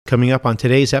coming up on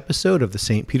today's episode of the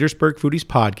St. Petersburg Foodies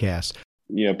Podcast.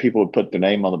 People would put their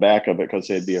name on the back of it because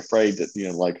they'd be afraid that,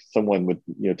 like someone would,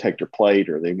 take their plate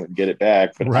or they wouldn't get it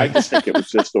back. But right. I just think it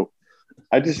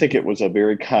was a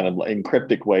very kind of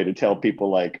encryptic way to tell people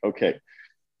like, okay,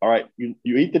 all right, you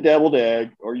eat the deviled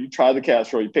egg or you try the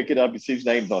casserole, you pick it up, you see his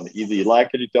names on it. Either you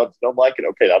like it or you don't like it.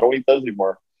 Okay, I don't eat those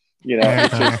anymore.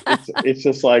 It's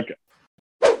just like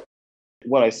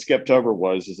what I skipped over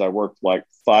is I worked like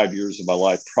 5 years of my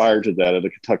life prior to that at a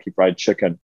Kentucky Fried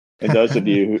Chicken. And those of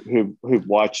you who've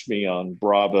watched me on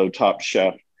Bravo Top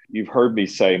Chef, you've heard me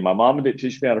say, my mom didn't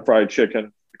teach me how to fry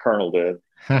chicken, the Colonel did.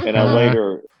 And I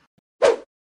later...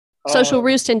 Social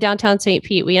Roost in downtown St.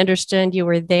 Pete. We understand you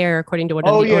were there, according to one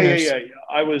of the owners. Yeah.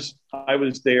 I was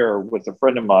there with a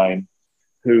friend of mine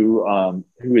who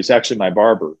is actually my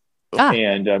barber.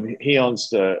 And he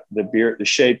owns the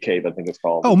Shave Cave, I think it's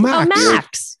called. Oh,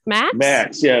 Max.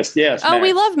 Max, yes. Oh, Max.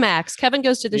 We love Max. Kevin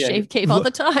goes to the Shave Cave all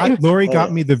the time. Lori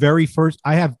got me the very first.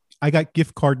 I got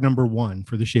gift card number 1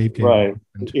 for the Shave Cave. Right.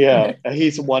 Yeah,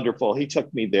 he's wonderful. He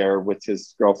took me there with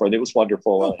his girlfriend. It was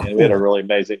wonderful, and we had a really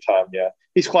amazing time. Yeah,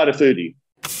 he's quite a foodie.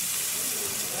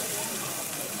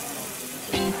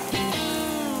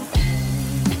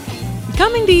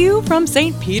 Coming to you from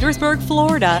St. Petersburg,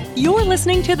 Florida, you're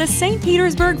listening to the St.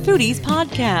 Petersburg Foodies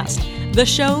Podcast, the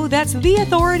show that's the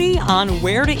authority on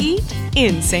where to eat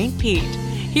in St. Pete.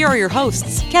 Here are your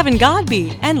hosts, Kevin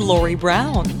Godby and Lori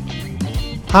Brown.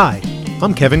 Hi,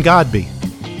 I'm Kevin Godby.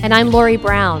 And I'm Lori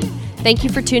Brown. Thank you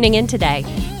for tuning in today.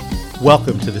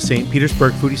 Welcome to the St.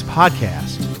 Petersburg Foodies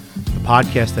Podcast, the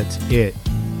podcast that's it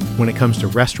when it comes to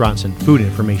restaurants and food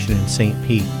information in St.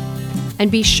 Pete. And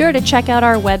be sure to check out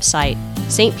our website,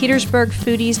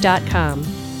 stpetersburgfoodies.com.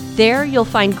 There you'll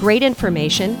find great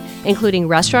information, including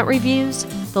restaurant reviews,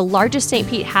 the largest St.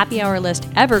 Pete happy hour list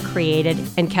ever created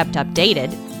and kept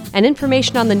updated, and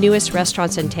information on the newest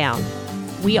restaurants in town.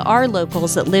 We are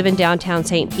locals that live in downtown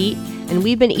St. Pete, and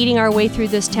we've been eating our way through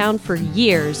this town for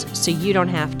years, so you don't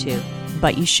have to.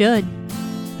 But you should.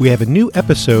 We have a new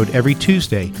episode every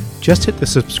Tuesday. Just hit the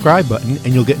subscribe button and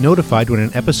you'll get notified when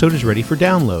an episode is ready for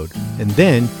download. And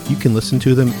then you can listen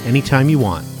to them anytime you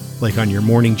want, like on your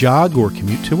morning jog or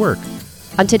commute to work.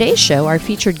 On today's show, our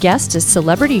featured guest is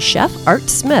celebrity chef Art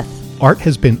Smith. Art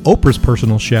has been Oprah's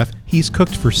personal chef. He's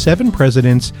cooked for 7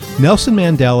 presidents, Nelson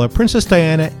Mandela, Princess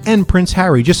Diana, and Prince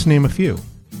Harry, just to name a few.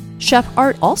 Chef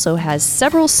Art also has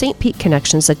several St. Pete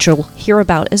connections that you'll hear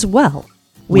about as well.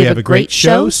 We have a great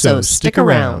show, so stick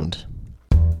around.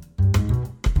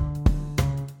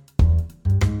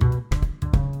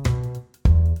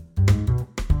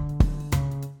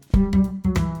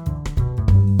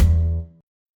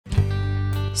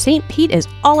 St. Pete is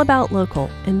all about local,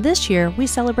 and this year we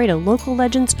celebrate a local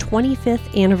legend's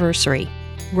 25th anniversary.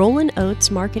 Rollin'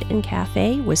 Oats Market and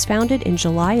Cafe was founded in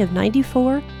July of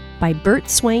 '94 by Bert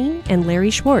Swain and Larry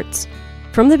Schwartz.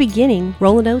 From the beginning,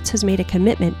 Rollin' Oats has made a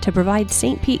commitment to provide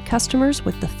St. Pete customers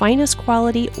with the finest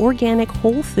quality organic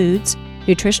whole foods,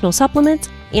 nutritional supplements,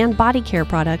 and body care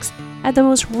products at the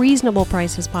most reasonable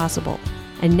prices possible.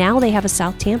 And now they have a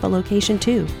South Tampa location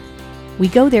too. We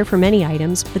go there for many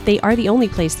items, but they are the only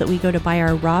place that we go to buy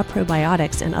our raw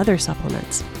probiotics and other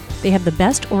supplements. They have the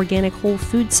best organic whole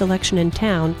food selection in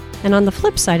town, and on the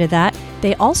flip side of that,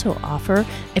 they also offer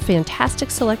a fantastic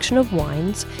selection of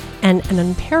wines and an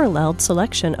unparalleled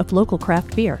selection of local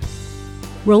craft beer.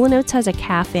 Rollin' Oats has a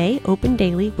cafe open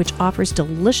daily which offers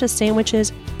delicious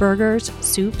sandwiches, burgers,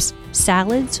 soups,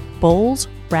 salads, bowls,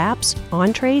 wraps,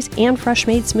 entrees, and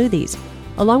fresh-made smoothies,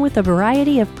 along with a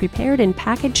variety of prepared and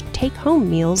packaged take-home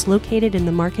meals located in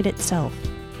the market itself.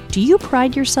 Do you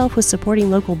pride yourself with supporting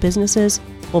local businesses?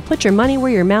 Well, put your money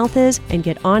where your mouth is and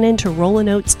get on into Rollin'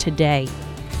 Oats today.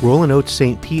 Rollin' Oats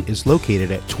St. Pete is located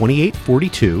at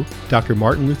 2842 Dr.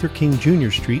 Martin Luther King Jr.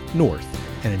 Street North,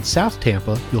 and in South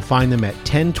Tampa, you'll find them at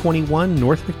 1021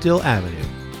 North McDill Avenue.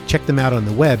 Check them out on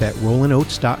the web at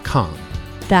rollinoats.com.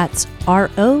 That's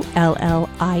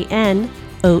ROLLIN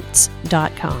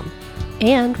oats.com.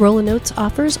 And Rollin' Oats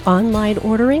offers online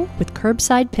ordering with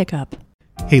curbside pickup.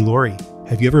 Hey Lori,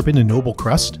 have you ever been to Noble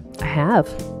Crust? I have.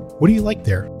 What do you like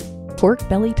there? Pork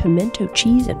belly, pimento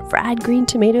cheese, and fried green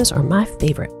tomatoes are my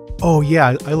favorite. Oh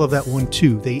yeah, I love that one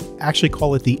too. They actually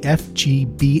call it the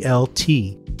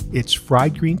FGBLT. It's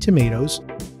fried green tomatoes,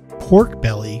 pork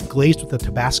belly glazed with a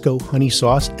Tabasco honey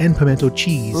sauce and pimento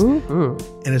cheese.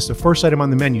 Mm-hmm. And it's the first item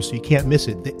on the menu, so you can't miss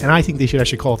it. And I think they should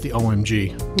actually call it the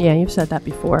OMG. Yeah, you've said that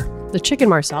before. The chicken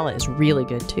marsala is really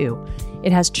good too.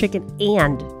 It has chicken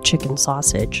and chicken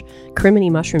sausage,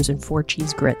 crimini mushrooms, and 4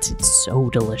 cheese grits. It's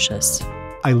so delicious.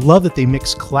 I love that they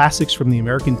mix classics from the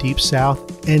American Deep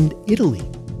South and Italy.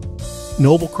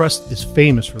 Noble Crust is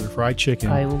famous for their fried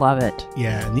chicken. I love it.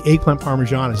 Yeah, and the eggplant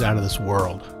parmesan is out of this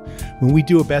world. When we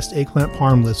do a best eggplant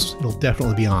parm list, it'll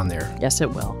definitely be on there. Yes,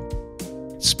 it will.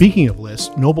 Speaking of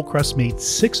lists, Noble Crust made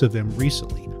 6 of them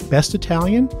recently. Best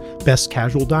Italian, Best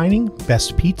Casual Dining,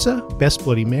 Best Pizza, Best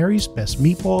Bloody Marys, Best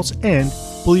Meatballs, and,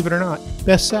 believe it or not,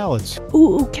 Best Salads.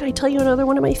 Ooh, can I tell you another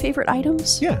one of my favorite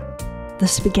items? Yeah. The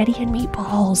spaghetti and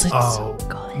meatballs. It's so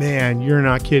good. Man, you're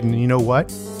not kidding. You know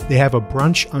what? They have a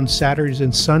brunch on Saturdays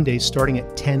and Sundays starting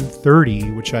at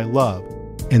 10:30, which I love.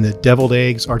 And the deviled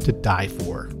eggs are to die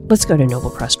for. Let's go to Noble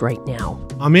Crust right now.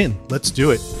 I'm in. Let's do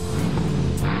it.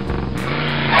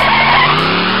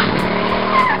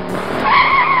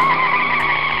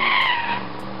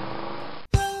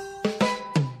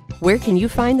 Where can you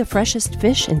find the freshest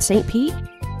fish in St. Pete?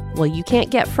 Well, you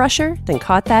can't get fresher than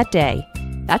caught that day.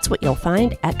 That's what you'll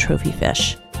find at Trophy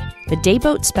Fish. The Day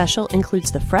Boat Special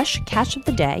includes the fresh catch of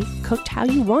the day, cooked how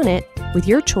you want it, with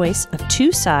your choice of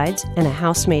 2 sides and a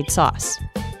house-made sauce.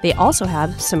 They also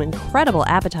have some incredible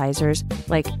appetizers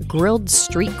like grilled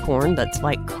street corn that's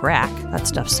like crack. That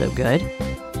stuff's so good.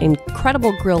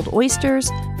 Incredible grilled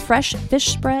oysters, fresh fish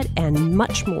spread, and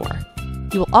much more.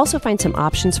 You will also find some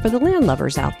options for the land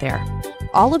lovers out there.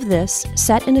 All of this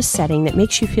set in a setting that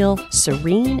makes you feel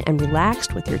serene and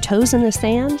relaxed with your toes in the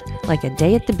sand, like a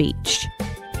day at the beach.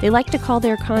 They like to call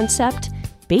their concept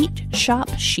Bait Shop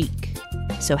Chic.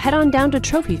 So head on down to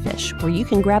Trophy Fish, where you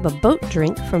can grab a boat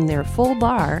drink from their full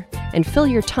bar and fill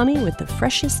your tummy with the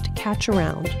freshest catch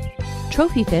around.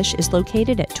 Trophy Fish is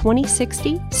located at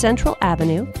 2060 Central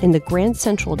Avenue in the Grand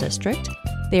Central District.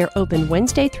 They are open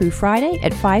Wednesday through Friday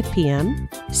at 5 p.m.,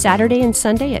 Saturday and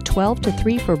Sunday at 12 to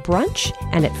 3 for brunch,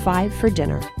 and at 5 for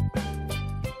dinner.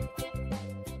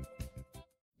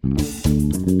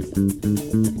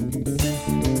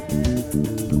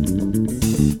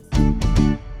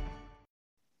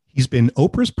 He's been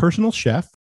Oprah's personal chef,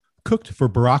 cooked for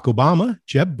Barack Obama,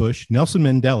 Jeb Bush, Nelson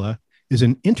Mandela, is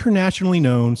an internationally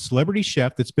known celebrity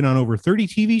chef that's been on over 30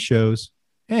 TV shows,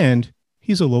 and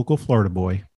he's a local Florida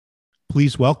boy.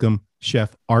 Please welcome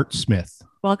Chef Art Smith.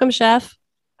 Welcome, Chef.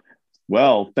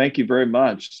 Well, thank you very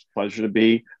much. Pleasure to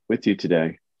be with you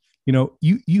today. You know,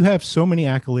 you have so many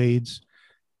accolades,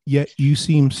 yet you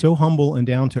seem so humble and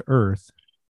down to earth.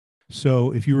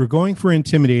 So if you were going for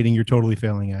intimidating, you're totally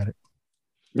failing at it.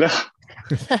 No,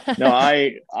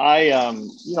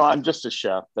 I'm just a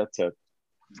chef. That's it.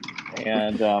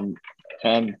 And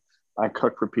I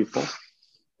cook for people,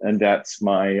 and that's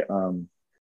my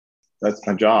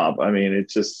job. I mean,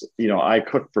 it's just, I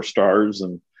cook for stars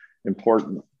and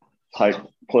important type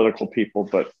political people,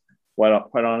 but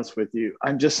quite honest with you,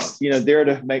 I'm just, there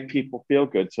to make people feel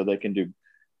good so they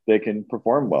can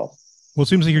perform well. Well, it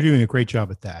seems like you're doing a great job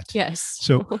at that. Yes.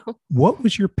 So what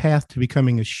was your path to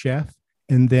becoming a chef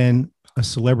and then a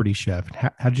celebrity chef?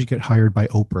 How did you get hired by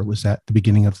Oprah? Was that the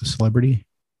beginning of the celebrity?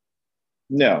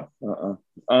 No.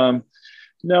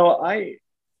 No,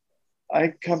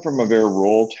 I come from a very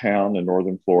rural town in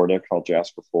northern Florida called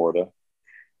Jasper, Florida.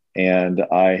 And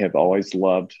I have always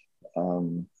loved,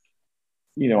 even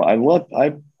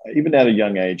at a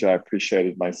young age, I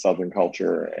appreciated my Southern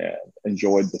culture and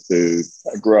enjoyed the food.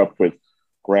 I grew up with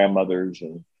grandmothers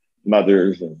and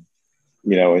mothers and,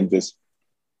 and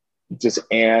just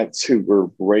aunts who were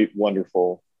great,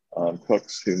 wonderful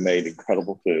cooks who made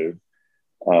incredible food.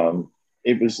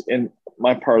 It was in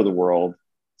my part of the world.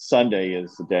 Sunday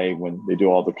is the day when they do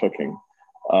all the cooking.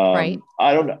 Right.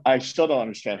 I still don't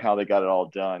understand how they got it all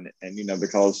done. And,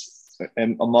 because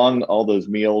among all those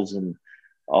meals and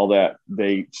all that,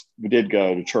 we did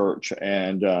go to church.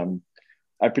 And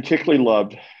I particularly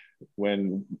loved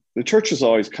when the church is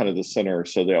always kind of the center.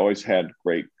 So they always had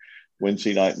great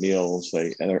Wednesday night meals.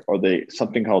 They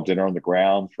something called Dinner on the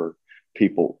Ground for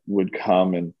people would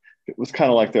come. And it was kind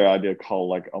of like their idea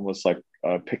called almost like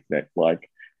a picnic, but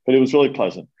it was really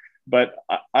pleasant. But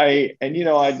I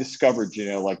discovered,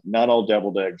 not all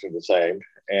deviled eggs are the same.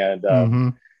 And,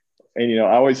 I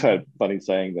always had a funny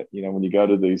saying that, when you go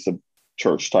to these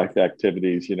church type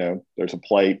activities, there's a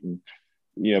plate and,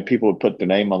 people would put their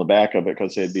name on the back of it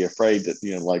because they'd be afraid that,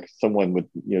 someone would,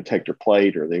 take their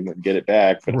plate or they wouldn't get it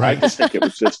back. But right. I just think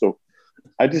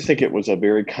it was a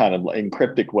very kind of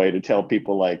cryptic way to tell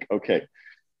people okay,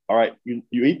 all right, you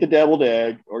eat the deviled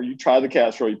egg or you try the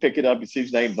casserole, you pick it up, you see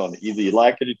his names on it. Either you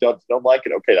like it or you don't like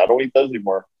it. Okay, I don't eat those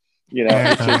anymore.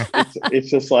 It's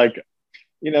just like,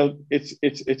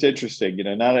 it's interesting.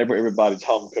 Not everybody's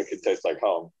home cooking tastes like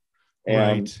home.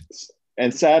 And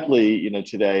sadly,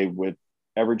 today with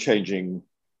ever-changing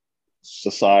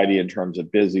society in terms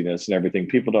of busyness and everything,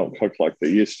 people don't cook like they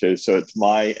used to. So it's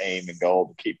my aim and goal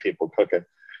to keep people cooking.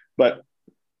 But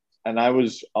I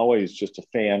was always just a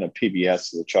fan of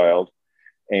PBS as a child.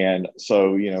 And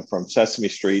so, from Sesame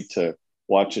Street to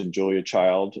watching Julia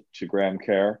Child to Graham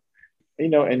Kerr,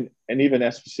 and even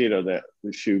Esposito,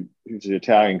 who's the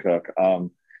Italian cook.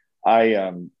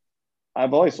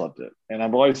 I've always loved it, and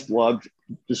I've always loved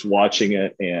just watching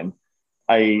it. And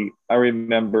I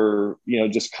remember,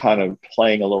 just kind of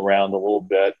playing around a little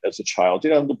bit as a child. The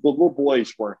little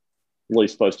boys weren't really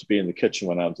supposed to be in the kitchen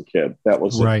when I was a kid. That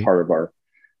was Right. part of our,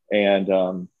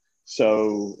 and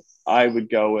so I would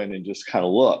go in and just kind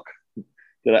of look.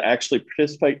 Did I actually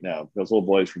participate? No, because little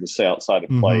boys would just stay outside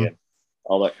and play and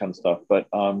all that kind of stuff. But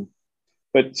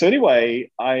so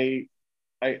anyway, I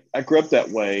grew up that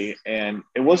way, and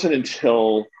it wasn't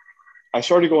until I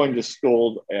started going to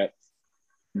school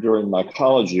during my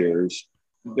college years,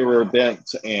 there were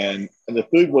events, and the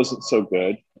food wasn't so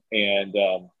good, and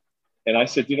I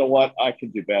said, you know what, I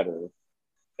can do better,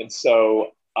 and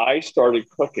so I started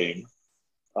cooking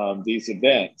these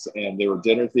events, and there were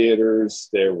dinner theaters,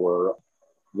 there were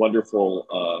wonderful,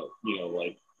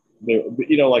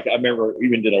 like I remember we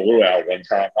even did a luau one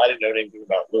time. I didn't know anything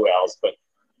about luau's, but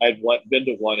I'd been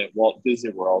to one at Walt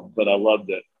Disney World, but I loved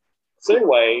it. So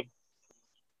anyway,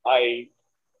 I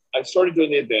started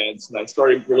doing the events, and I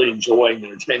started really enjoying the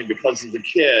entertaining, because as a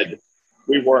kid,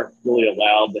 we weren't really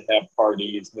allowed to have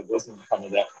parties, and it wasn't kind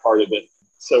of that part of it.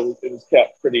 So it was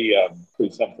kept pretty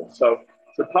simple. So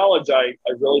for college, I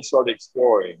really started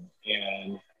exploring,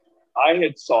 and I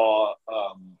had saw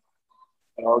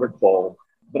an article,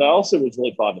 but I also was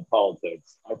really fond of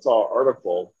politics. I saw an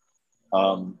article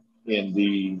in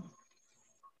the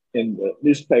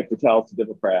newspaper, Tallahassee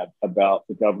Democrat, about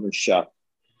the governor's chef.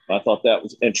 I thought that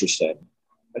was interesting.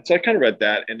 And so I kind of read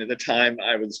that. And at the time,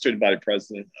 I was the student body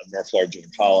president of North Florida Junior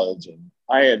College. And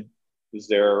I was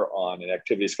there on an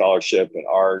activity scholarship and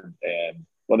art and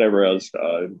whatever else,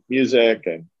 music.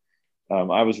 And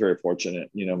I was very fortunate.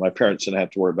 My parents didn't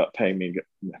have to worry about paying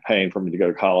for me to go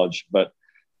to college. But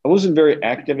I wasn't very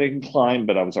academically inclined,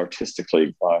 but I was artistically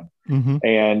inclined. Mm-hmm.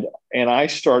 And I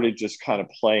started just kind of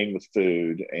playing with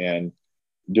food and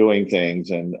doing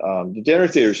things. And the dinner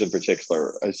theaters in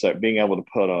particular, I said, being able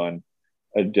to put on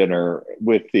a dinner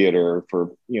with theater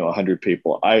for 100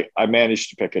 people, I managed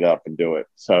to pick it up and do it.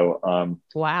 So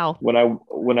wow. When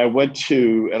I went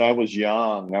to, and I was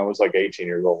young, I was like 18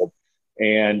 years old,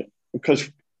 and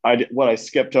because what I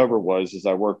skipped over is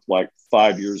I worked like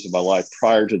 5 years of my life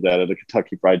prior to that at a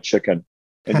Kentucky Fried Chicken.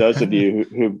 And those of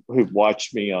you who've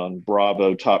watched me on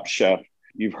Bravo, Top Chef,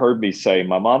 you've heard me say,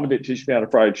 my mama didn't teach me how to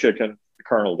fry chicken, the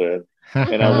Colonel did.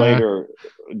 And I later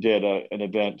did an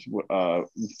event,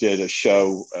 did a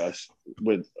show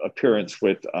with appearance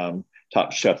with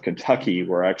Top Chef Kentucky,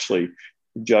 where I actually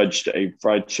judged a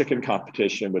fried chicken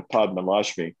competition with Padma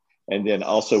Lakshmi, and then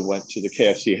also went to the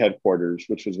KFC headquarters,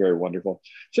 which was very wonderful.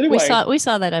 So anyway, we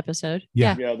saw that episode.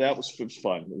 Yeah, that was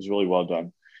fun. It was really well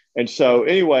done. And so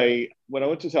anyway, when I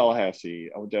went to Tallahassee,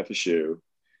 I went to FSU.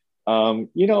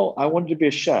 I wanted to be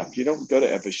a chef. You don't go to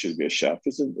FSU to be a chef.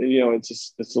 It's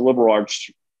a liberal arts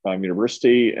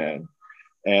university, and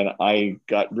I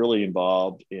got really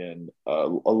involved in a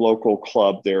local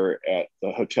club there at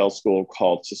the hotel school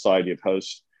called Society of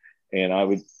Hosts. And I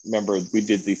would remember we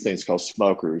did these things called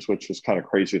smokers, which was kind of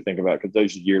crazy to think about, because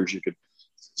those years you could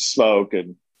smoke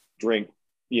and drink.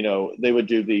 They would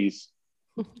do these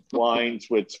wines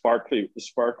with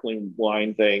sparkling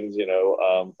wine things.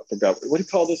 I forgot, what do you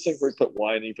call this thing where you put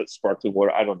wine and you put sparkling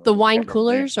water? I don't know. The wine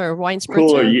coolers or wine spritzer?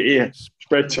 Cooler, yeah.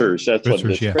 Spritzers. That's what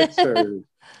it is. Yeah. Spritzers.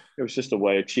 It was just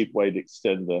a cheap way to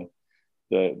extend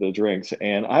the drinks.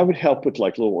 And I would help with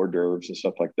like little hors d'oeuvres and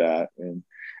stuff like that. And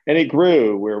it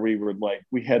grew where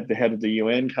we had the head of the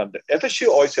UN come to. FSU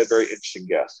always had very interesting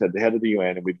guests. Had the head of the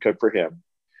UN, and we'd cook for him.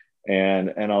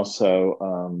 And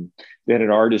also they had an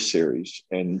artist series,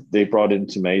 and they brought in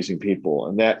some amazing people.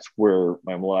 And that's where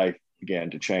my life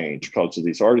began to change because of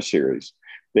these artist series.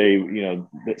 The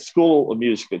School of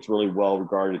Music is really well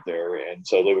regarded there. And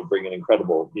so they would bring in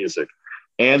incredible music,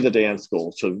 and the dance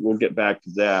school. So we'll get back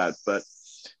to that. But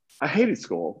I hated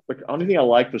school. The only thing I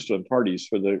liked was doing parties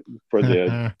for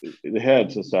the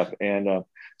heads and stuff. And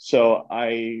so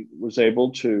I was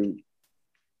able to.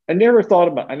 I never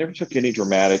took any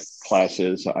dramatic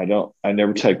classes. I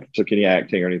never took any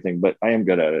acting or anything, but I am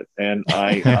good at it. And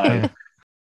I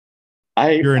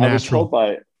was told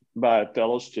by a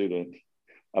fellow student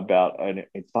about a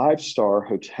 5-star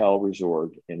hotel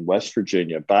resort in West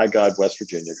Virginia, West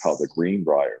Virginia, called the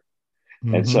Greenbrier.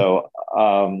 Mm-hmm. And so,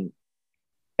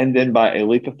 and then by a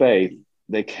leap of faith,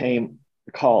 they came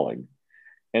calling,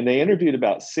 and they interviewed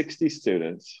about 60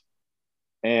 students,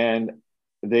 and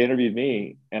they interviewed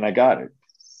me, and I got it.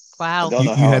 I Wow. don't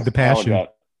know You how, had the how it passion.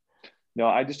 got. No,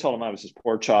 I just told him I was this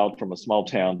poor child from a small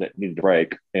town that needed a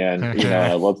break, and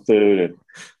I love food,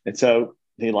 and so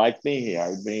he liked me. He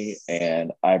hired me,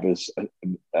 and I was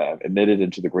admitted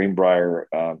into the Greenbrier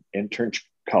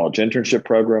college internship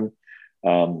program.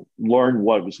 Learned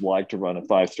what it was like to run a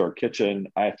 5-star kitchen.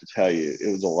 I have to tell you,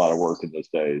 it was a lot of work in those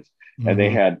days, and they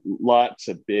had lots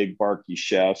of big, barky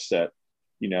chefs that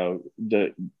now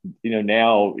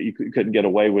you couldn't get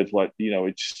away with what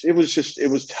it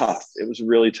was tough. It was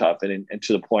really tough, and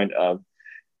to the point of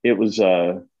it was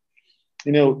the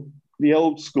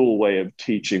old school way of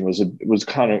teaching was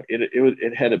kind of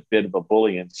it had a bit of a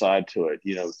bullying side to it,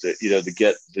 to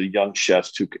get the young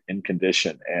chefs in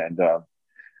condition, and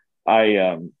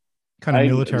I kind of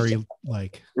military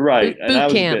like. Right, Boot and I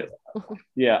was camp. a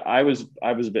bit, I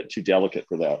was a bit too delicate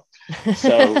for that,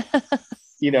 so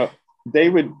they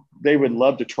would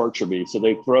love to torture me. So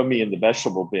they'd throw me in the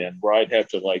vegetable bin where I'd have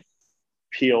to like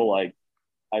peel like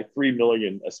 3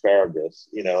 million asparagus.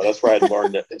 That's where I'd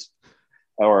learned that,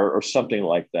 or something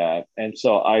like that. And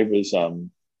so I was, I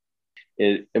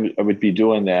would be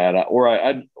doing that,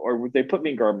 or they put me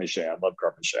in garde manger. I love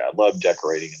garde manger. I love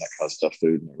decorating and that kind of stuff,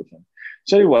 food and everything.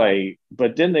 So anyway,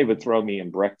 but then they would throw me in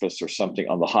breakfast or something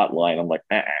on the hot line. I'm like,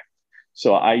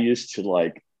 So I used to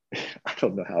like, I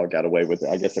don't know how I got away with it.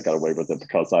 I guess I got away with it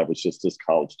because I was just this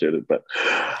college student, but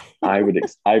I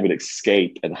would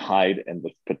escape and hide in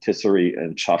the patisserie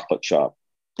and chocolate shop.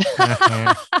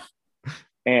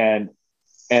 and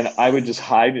I would just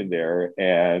hide in there,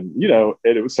 and and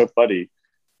it was so funny.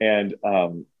 And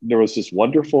there was this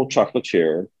wonderful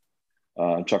chocolatier,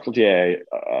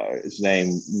 his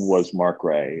name was Mark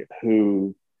Ray,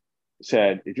 who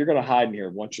said, if you're going to hide in here,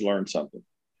 why don't you learn something?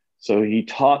 So he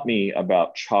taught me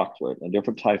about chocolate and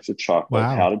different types of chocolate,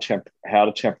 Wow. how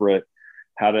to temper it,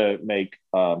 how to make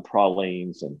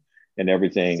pralines and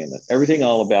everything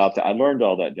all about that. I learned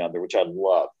all that down there, which I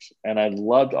loved. And I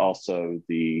loved also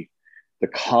the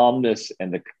calmness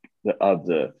and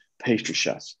the pastry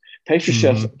chefs. Pastry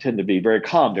chefs tend to be very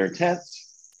calm. They're intense.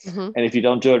 And if you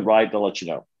don't do it right, they'll let you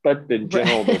know. But in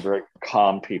general, they're very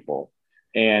calm people.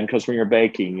 And because when you're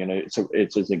baking, it's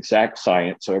an exact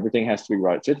science. So everything has to be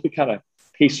right. So you have to be kind of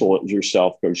peaceful with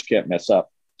yourself because you can't mess up.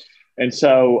 And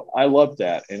so I loved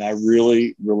that. And I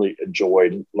really, really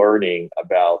enjoyed learning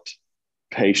about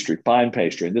pastry, fine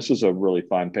pastry. And this was a really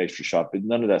fine pastry shop. But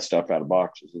none of that stuff out of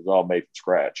boxes. It was all made from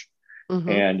scratch.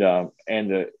 And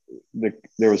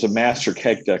there was a master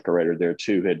cake decorator there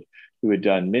too, who had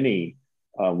done many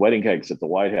wedding cakes at the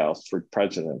White House for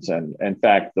presidents. And in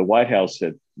fact, the White House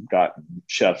had gotten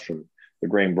chefs from the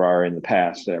Greenbrier in the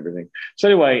past and everything. So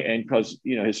anyway, and because,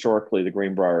 historically the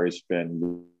Greenbrier has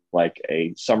been like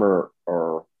a summer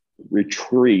or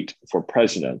retreat for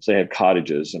presidents. They had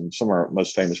cottages, and some of our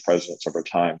most famous presidents of our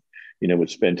time, would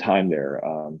spend time there.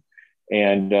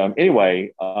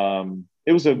 Anyway,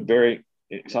 it was a very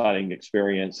exciting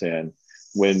experience. And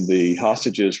when the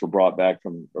hostages were brought back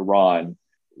from Iran,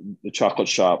 the chocolate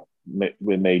shop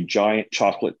made giant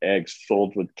chocolate eggs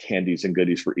filled with candies and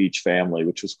goodies for each family,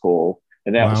 which was cool.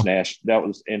 And that was that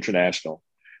was international.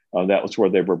 That was where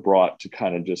they were brought to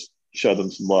kind of just show them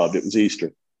some love. It was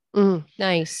Easter.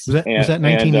 Nice. Was that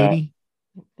 1980?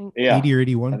 Yeah, 80 or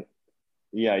 81?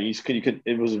 Yeah, you could.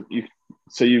 It was you.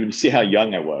 So you would see how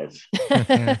young I was.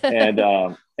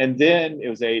 And then it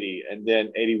was 80, and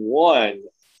then 81.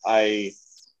 I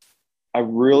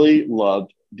really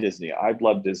loved Disney. I've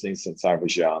loved Disney since I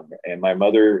was young, and my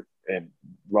mother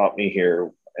brought me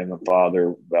here, and my father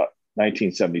about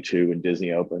 1972 when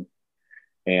Disney opened,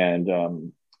 and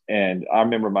I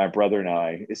remember my brother and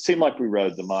I. It seemed like we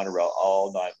rode the monorail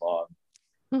all night long,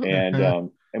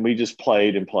 and we just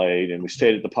played and played, and we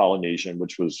stayed at the Polynesian,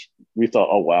 which was, we thought,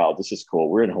 oh wow, this is cool.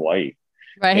 We're in Hawaii,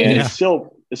 right? And it's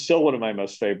still one of my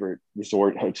most favorite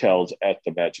resort hotels at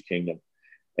the Magic Kingdom.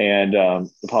 And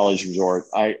the Polynesian Resort,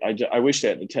 I wish they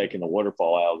hadn't taken the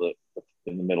waterfall out of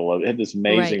in the middle of it. It had this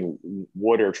amazing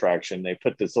water attraction. They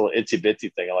put this little itsy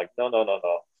bitsy thing. I'm like, no.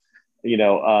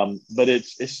 But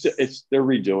it's they're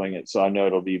redoing it, so I know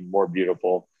it'll be more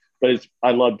beautiful. But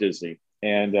I love Disney,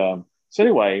 and so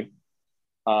anyway,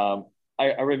 I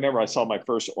remember I saw my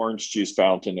first orange juice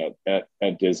fountain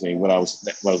at Disney when I was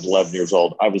 11 years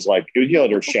old. I was like,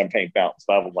 there's champagne fountains.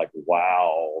 I was like,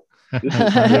 wow. This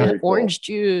is very cool. Orange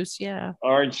juice, yeah.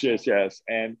 Orange juice, yes.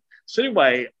 And so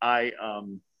anyway, I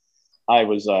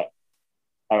was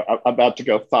I'm about to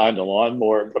go find a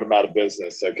lawnmower and put them out of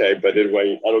business. Okay, but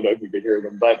anyway, I don't know if you can hear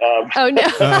them, but oh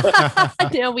no,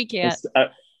 no, we can't.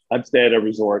 I'm staying at a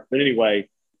resort, but anyway,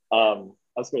 I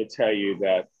was going to tell you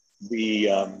that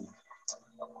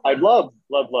I love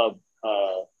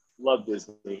love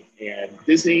Disney, and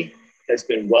Disney has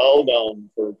been well known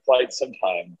for quite some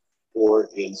time for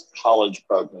its college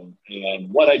program.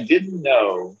 And what I didn't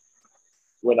know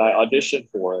when I auditioned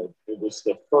for it, it was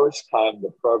the first time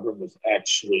the program was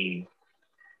actually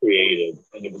created,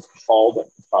 and it was called at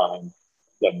the time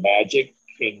the Magic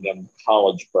Kingdom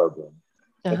College Program.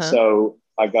 And so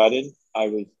I got in, I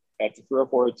was after 3 or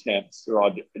 4 attempts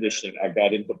through auditioning, I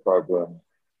got into the program.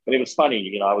 And it was funny,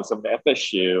 you know, I was from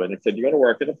FSU and they said, you're going to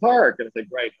work in the park. And I said,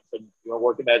 great. I said, you want to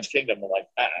work in Magic Kingdom? I'm like,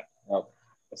 no.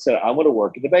 I said, I want to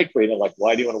work in the bakery. And they're like,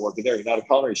 why do you want to work in there? You're not a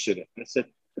culinary student. And I said,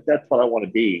 but that's what I want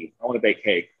to be. I want to bake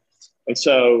cake. And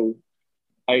so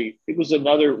it was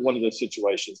another one of those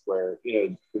situations where,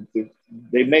 you know,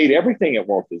 they made everything at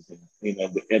Walt Disney, you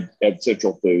know, at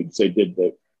Central Foods. They did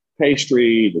the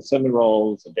pastry, the cinnamon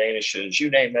rolls, the danishes, you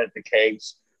name it, the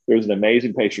cakes. There was an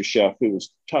amazing pastry chef who was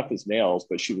tough as nails,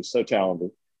 but she was so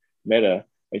talented, Meta,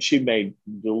 and she made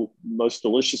the most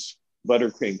delicious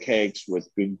buttercream cakes with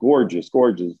gorgeous,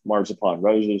 gorgeous marzipan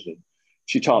roses. And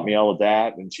she taught me all of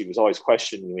that. And she was always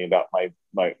questioning me about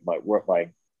what my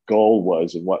goal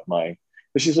was and what my,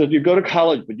 but she said, you go to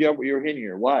college, but you're in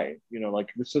here. Why? You know,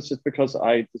 like, it's just because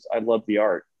I love the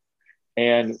art.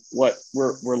 And where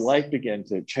life began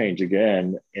to change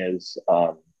again is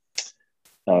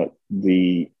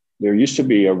there used to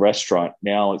be a restaurant.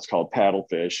 Now it's called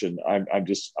Paddlefish. And I'm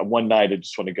just, one night I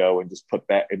just want to go and just put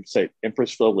back and say,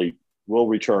 Empress Lily will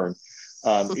return.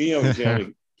 You know, it's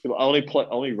the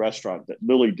only restaurant that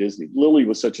Lily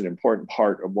was such an important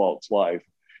part of Walt's life,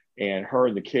 and her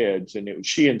and the kids, and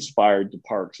she inspired the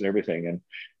parks and everything. And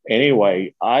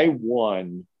anyway, I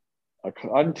won a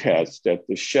contest that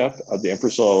the chef of the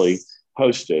Empress Lily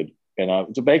hosted, and it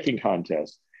was a baking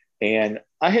contest. And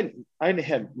I hadn't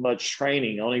had much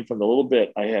training, only from the little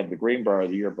bit I had the Greenbrier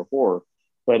the year before,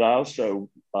 but I also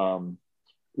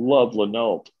love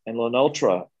Lenault. And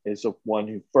Lenôtre is the one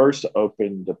who first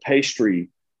opened the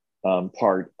pastry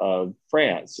part of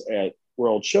France at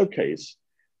World Showcase.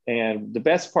 And the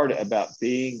best part about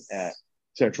being at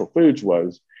Central Foods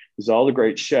is all the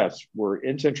great chefs were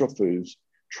in Central Foods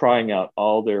trying out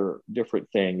all their different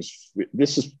things.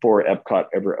 This is before Epcot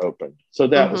ever opened. So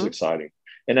that was exciting.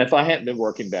 And if I hadn't been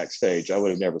working backstage, I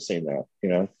would have never seen that, you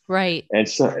know? Right. And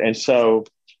so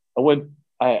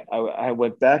I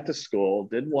went back to school,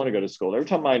 didn't want to go to school. Every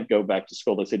time I'd go back to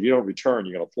school, they said, you don't return,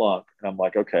 you're going to flunk. And I'm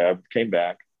like, okay, I came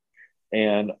back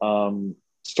and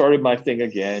started my thing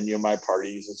again, you know, my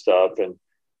parties and stuff. And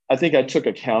I think I took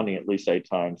accounting at least 8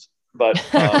 times, but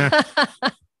the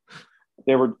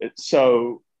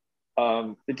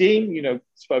dean, you know,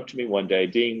 spoke to me one day,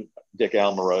 Dean Dick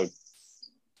Almarode.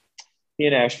 He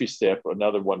and Ashby Stipp,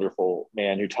 another wonderful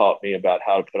man who taught me about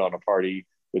how to put on a party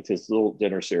with his little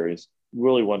dinner series.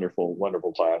 Really wonderful,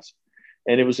 wonderful class.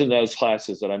 And it was in those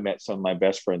classes that I met some of my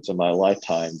best friends in my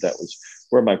lifetime. That was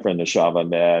where my friend Nashava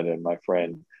met, and my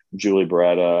friend Julie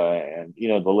Beretta, and, you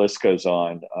know, the list goes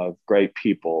on of great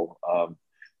people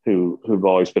who've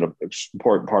always been an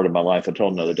important part of my life. I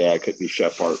told them the other day I couldn't be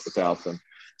Chef Art without them.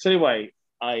 So anyway,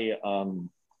 the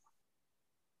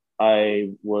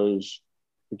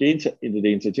dean said,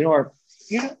 you know,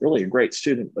 you're not really a great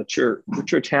student, but you're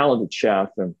a talented chef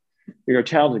and you're a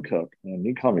talented cook. And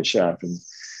he called me chef. And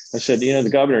I said, you know, the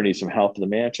governor needs some help in the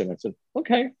mansion. I said,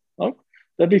 okay, oh,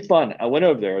 that'd be fun. I went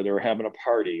over there. They were having a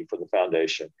party for the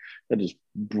foundation. That is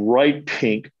bright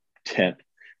pink tent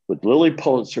with Lily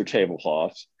Pulitzer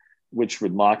tablecloths, which were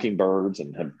mockingbirds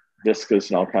and hibiscus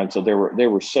and all kinds. So they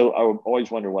were so, I would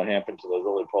always wonder what happened to those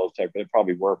Lily Pulitzer, but they're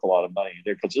probably worth a lot of money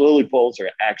there because Lily Pulitzer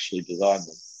actually designed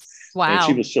them. Wow. And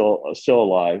she was still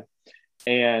alive.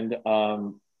 And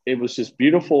it was this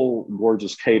beautiful,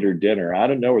 gorgeous catered dinner. I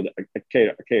don't know where the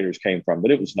caterers came from,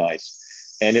 but it was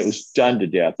nice. And it was done to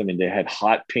death. I mean, they had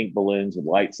hot pink balloons and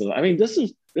lights. And I mean, this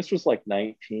was like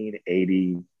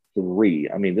 1983.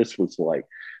 I mean, this was like,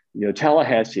 you know,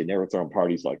 Tallahassee had never thrown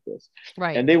parties like this.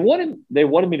 Right. And they wanted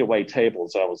me to wait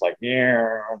tables. I was like,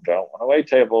 yeah, I don't want to wait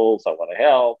tables. I want to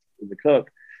help the cook.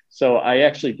 So I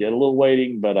actually did a little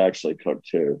waiting, but I actually cooked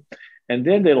too. And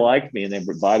then they liked me and they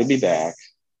invited me back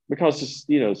because,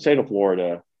 you know, state of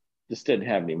Florida just didn't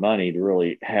have any money to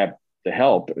really have the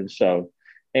help. And so,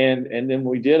 and then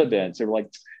we did events. They were like,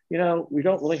 you know, we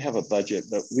don't really have a budget,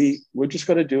 but we're just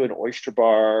going to do an oyster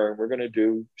bar. We're going to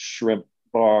do shrimp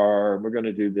bar. We're going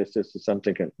to do this or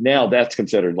something. Now that's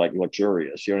considered like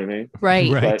luxurious. You know what I mean?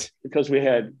 Right. But because we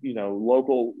had, you know,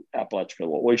 local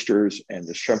Apalachicola oysters and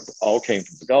the shrimp all came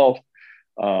from the Gulf.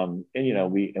 And, you know,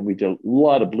 we did a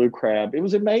lot of blue crab. It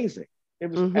was amazing. It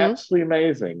was absolutely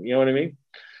amazing. You know what I mean?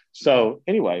 So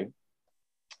anyway,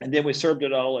 And then we served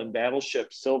it all in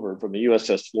battleship silver from the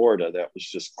USS Florida. That was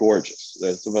just gorgeous.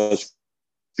 That's the most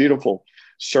beautiful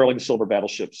sterling silver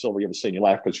battleship silver you ever seen in your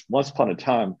life. Because once upon a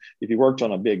time, if you worked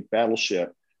on a big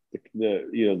battleship,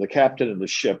 the captain of the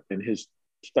ship and his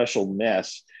special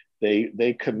mess,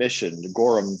 they commissioned the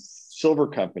Gorham Silver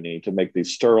Company to make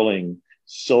these sterling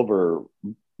silver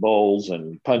bowls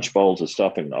and punch bowls and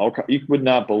stuff. And you would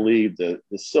not believe the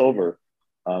silver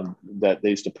that they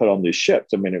used to put on these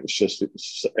ships. I mean, it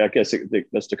was I guess it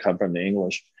must have come from the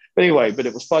English. But anyway, but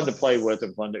it was fun to play with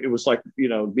and fun. It was like,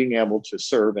 being able to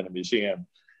serve in a museum.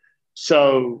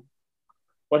 So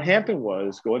what happened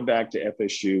was, going back to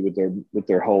FSU with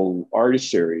their whole artist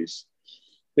series,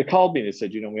 they called me and they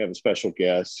said, we have a special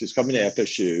guest who's coming to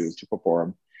FSU to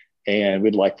perform, and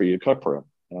we'd like for you to cook for him.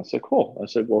 And I said, cool. I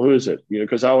said, well, who is it?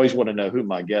 Because I always want to know who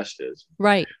my guest is.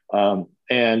 Right. And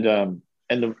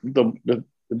the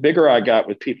bigger I got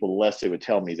with people, the less they would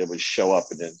tell me. They would show up,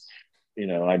 and then,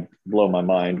 I'd blow my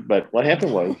mind. But what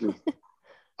happened was,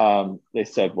 they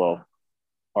said, well,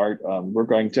 Art, we're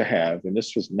going to have, and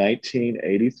this was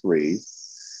 1983,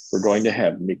 we're going to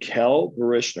have Mikhail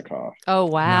Baryshnikov. Oh,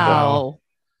 wow.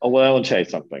 Well, I'll tell you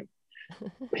something.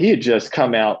 He had just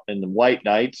come out in the White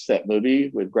Knights, that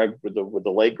movie with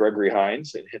the late Gregory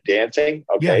Hines, and dancing.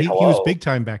 Okay, he was big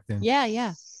time back then.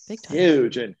 Yeah, big time.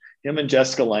 Huge. And him and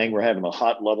Jessica Lange were having a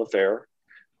hot love affair,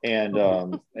 and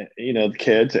the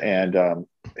kids. And I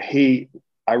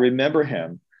remember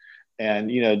him, and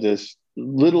this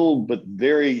little but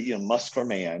very muscular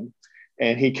man,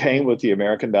 and he came with the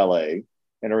American Ballet.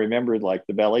 And I remembered, like,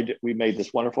 the ballet, we made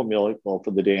this wonderful meal for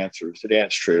the dancers, the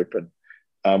dance troupe, and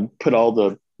put all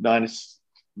the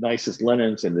nicest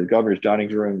linens in the governor's dining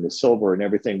room, the silver and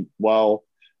everything, while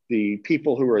the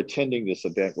people who were attending this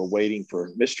event were waiting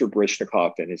for Mr.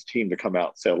 Baryshnikov and his team to come out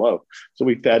and say hello. So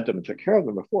we fed them and took care of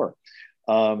them before.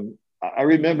 I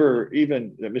remember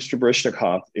even that Mr.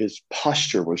 Baryshnikov, his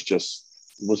posture was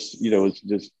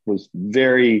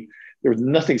very, there was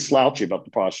nothing slouchy about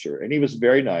the posture, and he was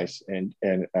very nice. He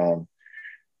was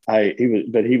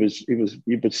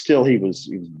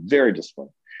very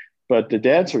disciplined. But the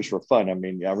dancers were fun. I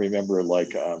mean, I remember,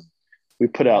 like, we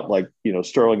put out, like,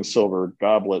 sterling silver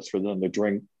goblets for them to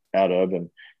drink out of,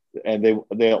 and they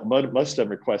most of them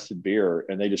requested beer,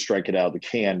 and they just drank it out of the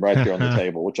can right there on the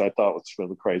table, which I thought was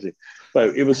really crazy.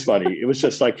 But it was funny. It was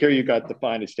just like, here you got the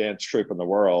finest dance troupe in the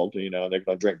world, they're going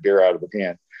to drink beer out of the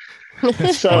can.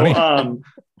 So,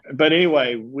 but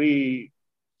anyway,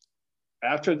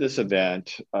 after this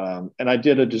event, and I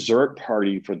did a dessert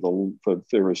party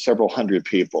there were several hundred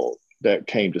people that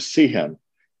came to see him,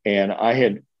 and I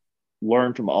had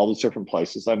learned from all these different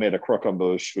places. I made a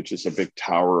croquembouche, which is a big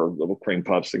tower of little cream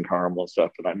puffs and caramel and stuff,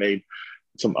 and I made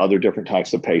some other different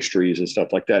types of pastries and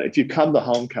stuff like that. If you come to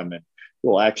homecoming,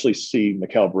 you'll actually see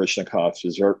Mikhail Baryshnikov's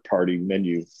dessert party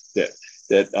menu that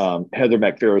Heather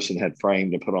McPherson had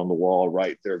framed and put on the wall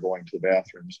right there going to the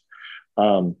bathrooms.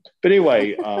 But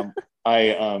anyway,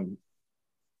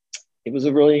 it was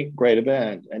a really great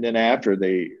event. And then after,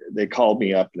 they called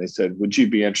me up and they said, would you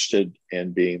be interested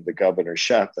in being the governor's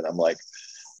chef? And I'm like,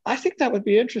 I think that would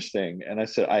be interesting. And I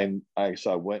said,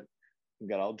 so I went and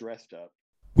got all dressed up.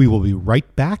 We will be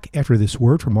right back after this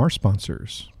word from our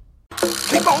sponsors.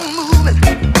 Keep on moving.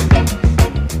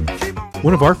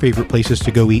 One of our favorite places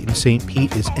to go eat in St.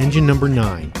 Pete is Engine No.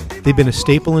 9. They've been a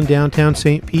staple in downtown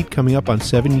St. Pete coming up on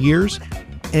 7 years,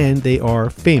 and they are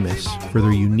famous for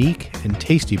their unique and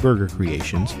tasty burger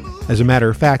creations. As a matter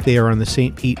of fact, they are on the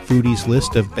St. Pete Foodies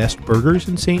list of best burgers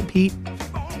in St. Pete.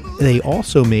 They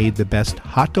also made the best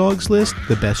hot dogs list,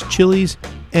 the best chilies,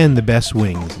 and the best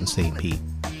wings in St. Pete.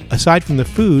 Aside from the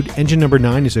food, Engine No.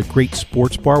 9 is a great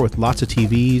sports bar with lots of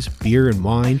TVs, beer, and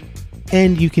wine.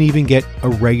 And you can even get a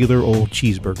regular old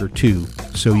cheeseburger too,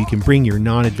 so you can bring your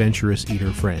non-adventurous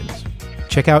eater friends.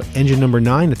 Check out Engine No.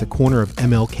 9 at the corner of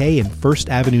MLK and 1st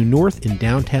Avenue North in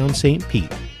downtown St.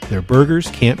 Pete. Their burgers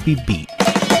can't be beat.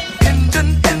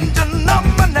 Engine No.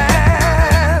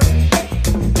 9.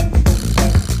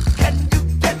 Can you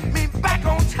get me back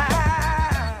on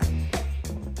time?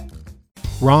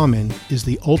 Ramen is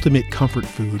the ultimate comfort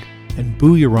food, and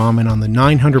Booyah Ramen on the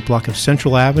 900 block of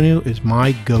Central Avenue is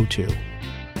my go-to.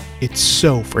 It's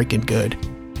so freaking good.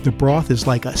 The broth is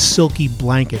like a silky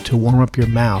blanket to warm up your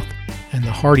mouth, and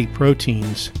the hearty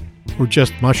proteins, or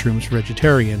just mushrooms for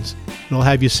vegetarians, it'll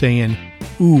have you saying,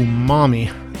 ooh, mommy.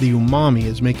 The umami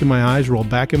is making my eyes roll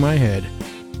back in my head.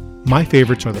 My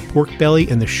favorites are the pork belly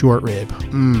and the short rib.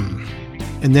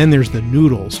 And then there's the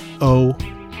noodles.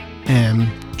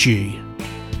 OMG.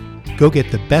 Go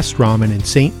get the best ramen in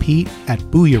St. Pete at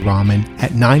Booyah Ramen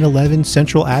at 911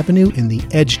 Central Avenue in the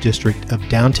Edge District of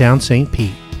downtown St.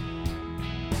 Pete.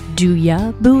 Do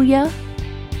ya, booyah?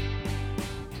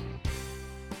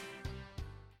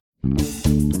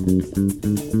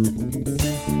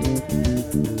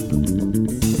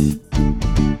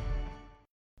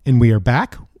 And we are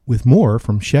back with more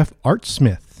from Chef Art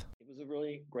Smith. It was a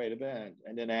really great event.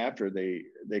 And then after they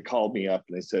called me up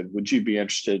and they said, would you be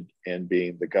interested in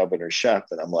being the governor's chef?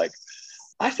 And I'm like,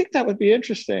 I think that would be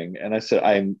interesting. And I said,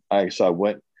 so I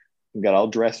went and got all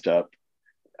dressed up.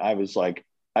 I've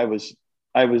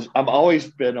always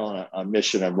been on a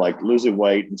mission of like losing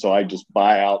weight. And so I just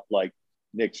buy out like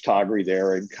Nick's Toggery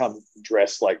there and come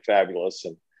dressed like fabulous.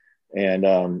 And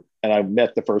I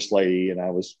met the first lady and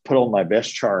I was put on my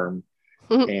best charm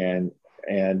and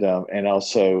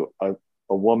also a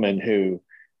woman who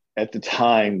at the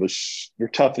time was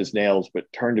tough as nails,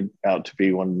 but turned out to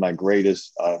be one of my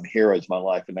greatest heroes of my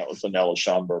life. And that was Anella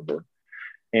Schomburger.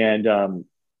 And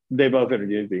they both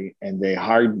interviewed me and they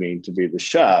hired me to be the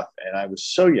chef. And I was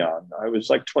so young. I was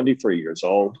like 23 years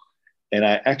old. And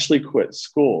I actually quit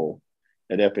school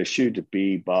at FSU to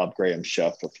be Bob Graham's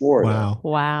chef for Florida.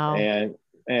 Wow. And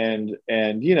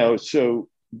so,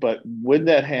 but when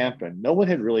that happened, no one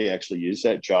had really actually used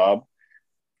that job.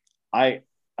 I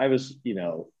was,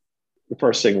 the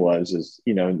first thing was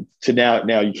to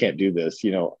now you can't do this.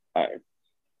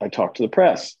 I talked to the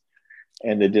press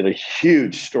and they did a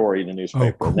huge story in the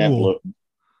newspaper. Oh, cool.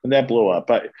 and that blew up.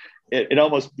 But it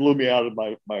almost blew me out of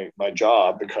my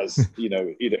job because,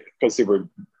 because they were,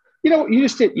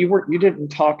 you didn't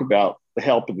talk about the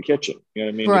help in the kitchen. You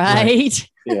know what I mean? Right.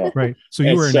 Yeah. Right. So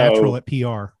you were a natural at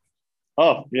PR.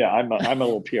 Oh yeah. I'm a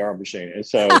little PR machine. And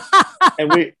so,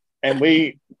 and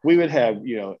we would have,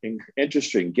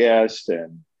 interesting guests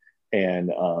and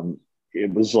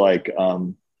it was like,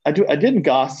 I didn't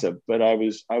gossip, but I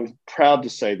was proud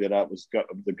to say that I was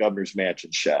the governor's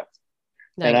mansion chef.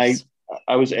 Nice. And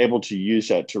I was able to use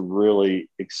that to really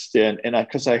extend. And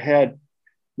because I had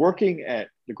working at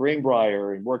the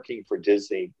Greenbrier and working for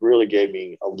Disney really gave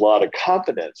me a lot of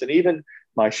confidence. And even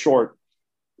my short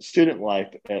student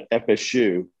life at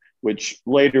FSU, which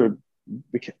later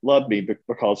loved me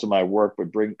because of my work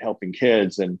with helping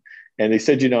kids. And they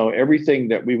said, everything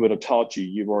that we would have taught you,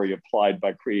 you've already applied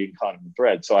by creating Condiment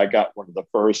Thread. So I got one of the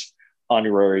first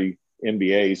honorary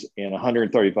MBAs in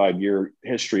 135-year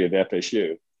history of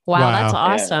FSU. Wow. That's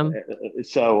awesome. And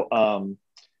so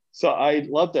I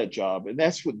loved that job. And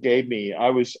that's what gave me,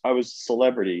 I was a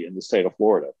celebrity in the state of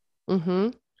Florida. Mm-hmm.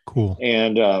 Cool.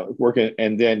 And working.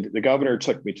 And then the governor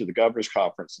took me to the governor's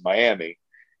conference in Miami.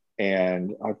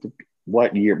 And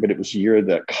what year, but it was the year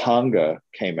that Conga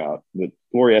came out with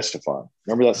Gloria Estefan.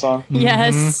 Remember that song?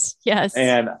 Yes. Yes.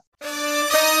 And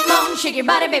Come on, shake your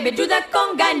body, baby, do that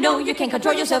conga. No, you can't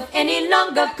control yourself any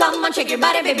longer. Come on, shake your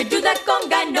body, baby, do that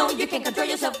conga. No, you can't control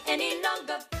yourself any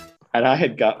longer. And I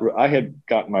had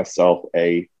gotten myself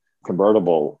a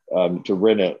convertible to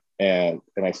rent it, and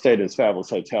I stayed at this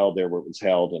fabulous hotel there where it was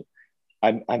held,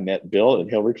 and I met Bill and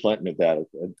Hillary Clinton at that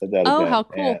event. Oh, how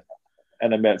cool!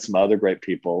 And I met some other great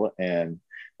people and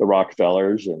the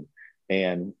Rockefellers,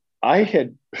 and I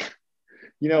had,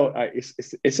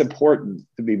 it's important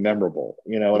to be memorable.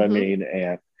 You know what I mean?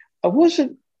 And I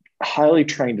wasn't highly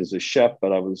trained as a chef,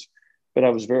 but I was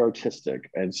very artistic,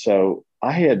 and so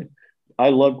I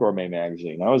love Gourmet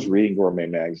Magazine. I was reading Gourmet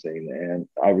Magazine and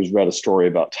I read a story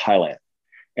about Thailand.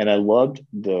 And I loved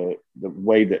the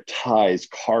way that Thais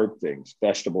carve things,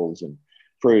 vegetables and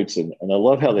fruits. And I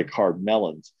love how they carve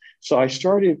melons. So I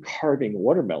started carving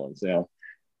watermelons. Now,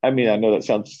 I mean, I know that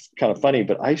sounds kind of funny,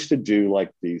 but I used to do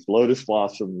like these lotus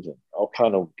blossoms and all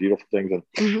kind of beautiful things.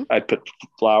 And I'd put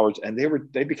flowers and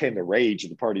they became the rage of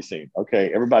the party scene.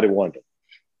 Okay. Everybody wanted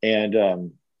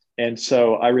them. And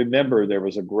so I remember there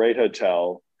was a great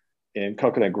hotel in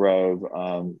Coconut Grove,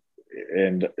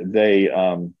 and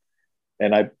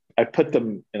I put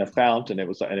them in a fountain. They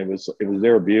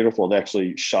were beautiful. They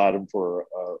actually shot them for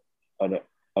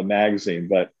a magazine,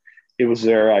 but it was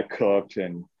there. I cooked,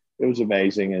 and it was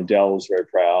amazing. And Adele was very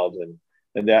proud, and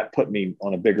that put me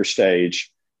on a bigger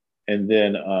stage. And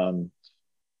then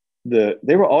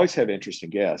they will always have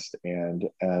interesting guests, and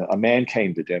a man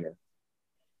came to dinner.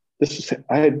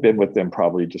 I had been with them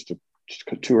probably just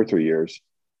 2 or 3 years.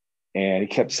 And he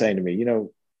kept saying to me,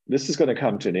 this is going to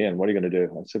come to an end. What are you going to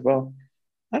do? I said, well,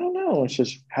 I don't know. He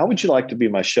says, how would you like to be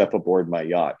my chef aboard my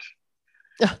yacht?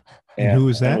 And who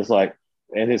was that? I was like,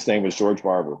 and his name was George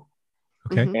Barber.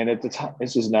 Okay. And at the time,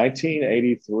 this was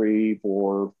 1983,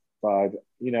 4, 5,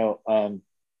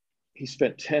 he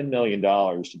spent $10 million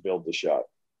to build the yacht,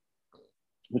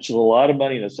 which is a lot of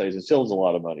money in those days. It still is a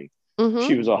lot of money.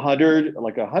 She was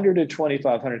 125,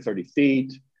 130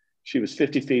 feet. She was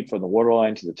 50 feet from the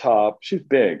waterline to the top. She was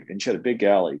big, and she had a big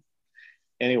galley.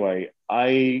 anyway,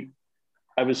 I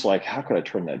was like, how could I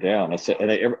turn that down? I said,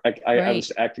 and I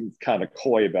was acting kind of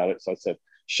coy about it. So I said,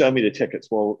 show me the tickets.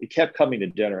 Well, he kept coming to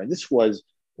dinner, and this was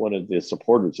one of the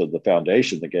supporters of the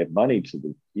foundation that gave money to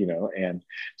the, and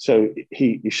so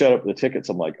he showed up with the tickets.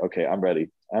 I'm like, okay, I'm ready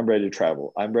to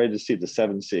travel. I'm ready to see the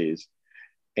seven seas.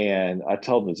 And I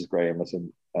told Mrs. Graham, I said,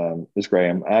 Ms.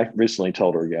 Graham, I recently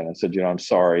told her again, I said, I'm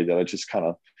sorry that I just kind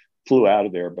of flew out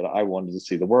of there, but I wanted to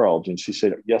see the world. And she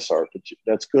said, yes, Art,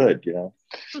 that's good,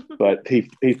 But he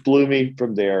flew me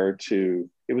from there to,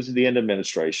 it was the end of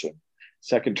administration,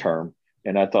 second term.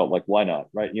 And I thought, like, why not?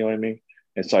 Right. You know what I mean?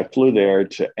 And so I flew there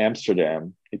to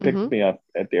Amsterdam. He picked me up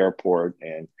at the airport,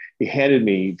 and he handed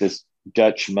me this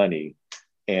Dutch money.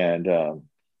 And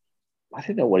I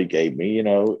didn't know what he gave me,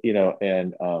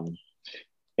 and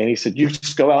he said, you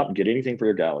just go out and get anything for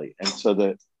your galley. And so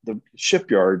the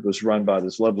shipyard was run by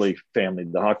this lovely family,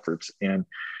 the Hockford's, and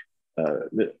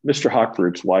Mr.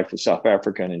 Hockford's wife was South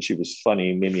African, and she was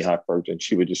funny, Mimi Hockford, and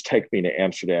she would just take me to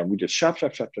Amsterdam. We just shop.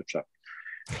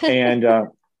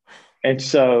 And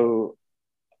so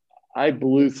I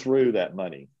blew through that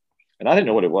money, and I didn't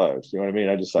know what it was. You know what I mean?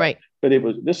 I just thought, but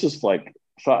this is like,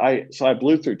 so I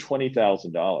blew through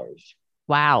 $20,000.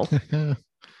 Wow.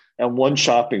 And one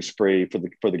shopping spree for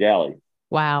the galley.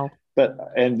 Wow.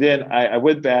 And then I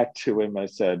went back to him. I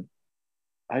said,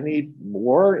 I need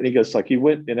more. And he goes, like, you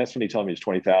went, and that's when he told me it's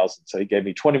 20,000. So he gave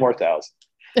me 20 more thousand.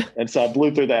 And so I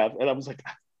blew through that. And I was like,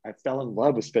 I fell in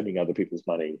love with spending other people's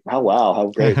money. Oh, wow, how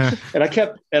great. And I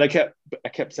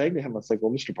kept saying to him, I was like,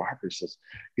 well, Mr. Barker says,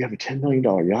 you have a $10 million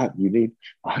yacht. You need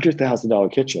a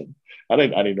 $100,000 kitchen. I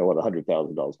didn't know what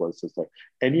 $100,000 was. Just like,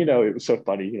 and it was so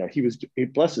funny. He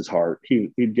bless his heart.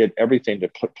 He'd get everything to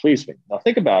please me. Now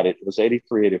think about it. It was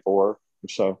 83, 84 or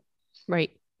so.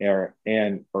 Right.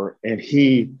 And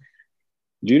he.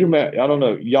 Do you remember? I don't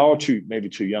know. Y'all maybe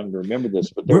too young to remember this,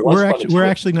 but we're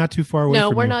actually not too far away. No,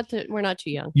 from we're you. not. We're not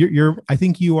too young. You're. I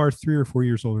think you are 3 or 4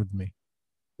 years older than me.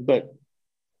 But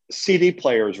CD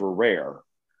players were rare.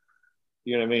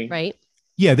 You know what I mean? Right.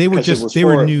 Yeah, they were they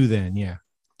were new then. Yeah.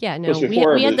 Yeah. No,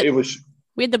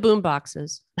 we had the boom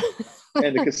boxes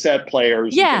and the cassette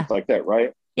players. And things like that,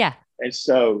 right? Yeah. And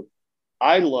so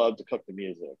I love to cook the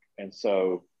music, and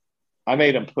so I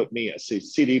made him put me a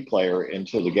CD player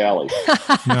into the galley.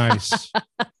 Nice.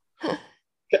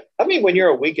 I mean, when you're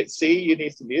a week at sea, you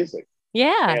need some music.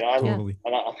 Yeah. And totally.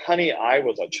 Honey, I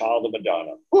was a child of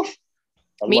Madonna. Oof.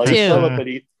 Me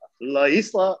too. La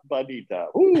Isla Bonita.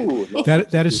 Ooh,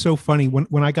 that is so funny.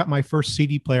 When I got my first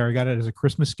CD player, I got it as a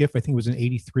Christmas gift. I think it was in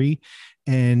 '83,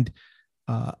 and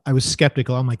I was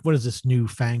skeptical. I'm like, what is this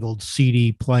newfangled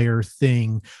CD player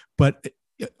thing? But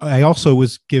I also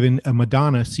was given a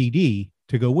Madonna CD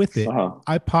to go with it.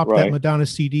 I popped that Madonna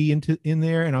CD in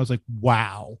there, and I was like,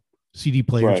 wow, CD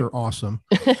players are awesome.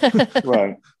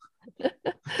 Right.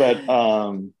 But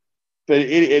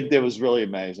it was really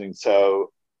amazing.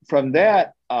 So from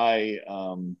that, I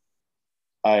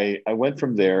went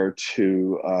from there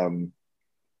to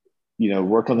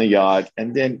work on the yacht,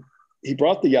 and then he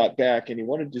brought the yacht back, and he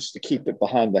wanted just to keep it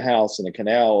behind the house in a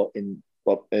canal in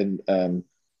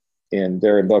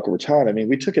there in Boca Raton. I mean,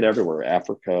 we took it everywhere.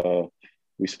 Africa.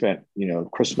 We spent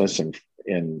Christmas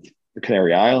in the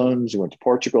Canary Islands. We went to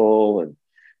Portugal, and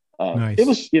nice. It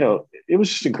was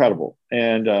just incredible.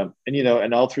 And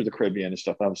all through the Caribbean and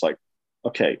stuff. I was like,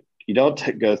 okay, you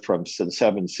don't go from the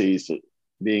seven seas to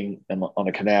being on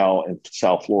a canal in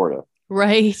South Florida.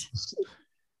 Right.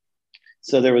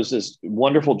 So there was this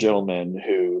wonderful gentleman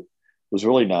who was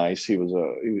really nice. He's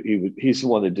the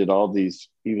one that did all these.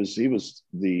 He was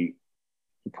the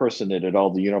person that did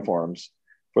all the uniforms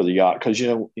for the yacht. Cause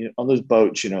on those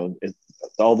boats,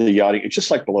 all the yachting, it's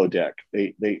just like below deck.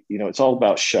 They it's all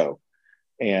about show.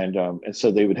 And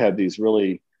so they would have these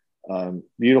really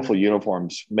beautiful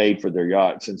uniforms made for their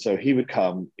yachts. And so he would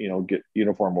come, get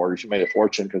uniform orders. He made a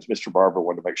fortune because Mr. Barber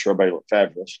wanted to make sure everybody looked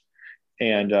fabulous.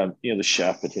 And, the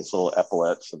chef with his little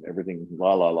epaulets and everything,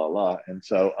 la, la, la, la. And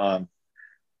so,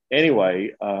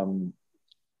 anyway,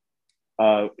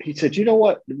 he said, you know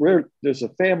what, there's a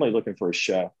family looking for a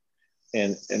chef,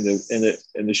 and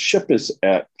the ship is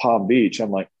at Palm Beach.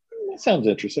 I'm like, that sounds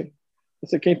interesting. I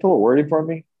said, can you put a word in for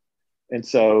me? And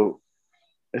so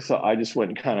I just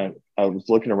went and I was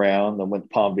looking around. I went to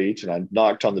Palm Beach, and I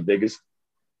knocked on the biggest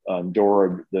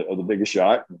door of the biggest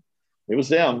yacht. It was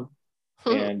them.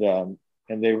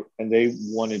 And they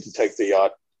wanted to take the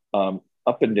yacht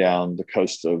up and down the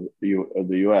coast of the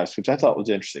U.S., which I thought was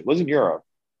interesting. It wasn't Europe,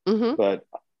 but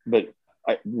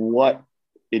what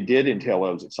it did entail, what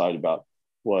I was excited about,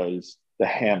 was the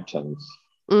Hamptons,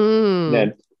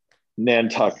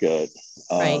 Nantucket,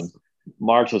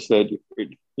 Marshall said,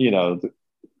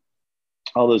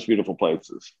 all those beautiful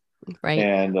places, Right.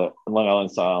 and Long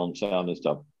Island Sound and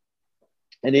stuff,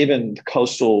 and even the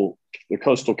coastal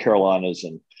Carolinas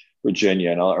and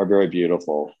Virginia and are very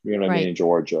beautiful. You know what I mean? In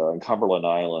Georgia and Cumberland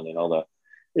Island and all that.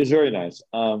 It's very nice.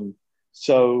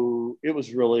 So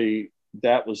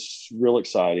that was real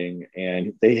exciting,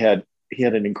 and he had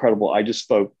an incredible. I just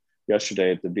spoke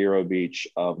yesterday at the Vero Beach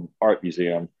Art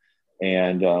Museum,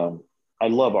 and I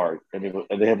love art, and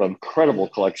they have an incredible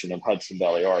collection of Hudson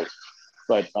Valley art.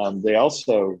 But they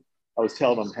also, I was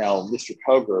telling them how Mr.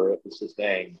 Koger, it was his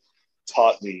name,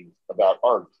 taught me about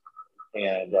art.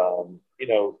 And,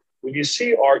 when you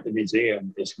see art in the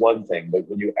museum, it's one thing, but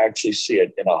when you actually see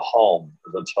it in a home,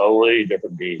 it's a totally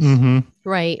different beast. Mm-hmm.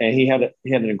 Right. And he had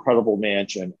an incredible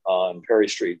mansion on Perry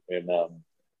Street. And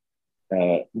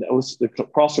it was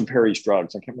across from Perry's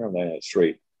Drugs. I can't remember that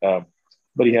street. But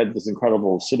he had this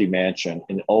incredible city mansion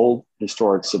in old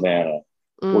historic Savannah,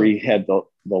 where he had the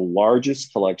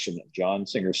largest collection of John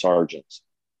Singer Sargents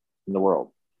in the world.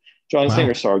 John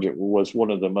Singer Sargent was one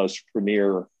of the most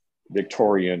premier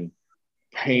Victorian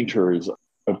painters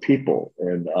of people,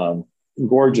 and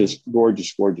gorgeous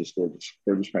paintings.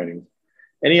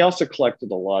 And he also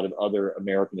collected a lot of other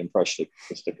American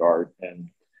impressionistic art. And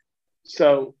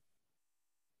so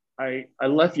I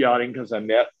left yachting because I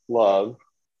met love,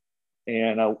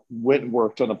 and I went and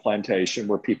worked on a plantation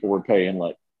where people were paying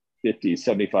like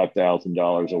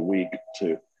 $50,000-$75,000 a week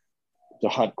to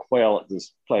hunt quail at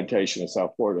this plantation in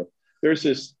South Florida. There's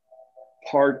this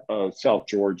part of South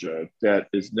Georgia that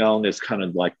is known as kind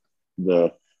of like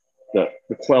the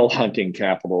quail hunting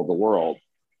capital of the world.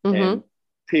 Mm-hmm. And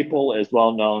people as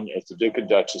well known as the Duke and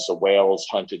Duchess of Wales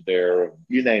hunted there,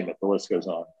 you name it, the list goes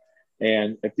on.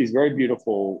 And at these very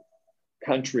beautiful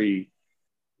country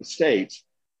estates,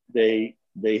 they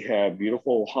have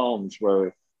beautiful homes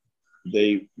where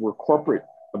corporate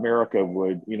America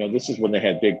would, this is when they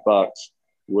had big bucks,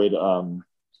 would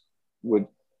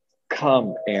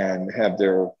come and have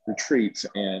their retreats,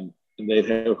 and they'd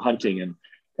have hunting,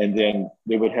 and then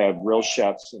they would have real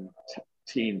chefs and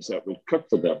teams that would cook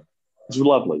for them. It was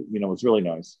lovely, it was really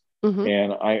nice. Mm-hmm.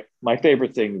 And my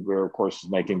favorite thing there, of course, is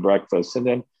making breakfast. And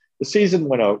then the season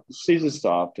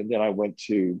stopped, and then I went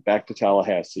back to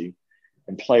Tallahassee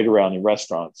and played around in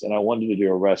restaurants. And I wanted to do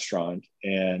a restaurant,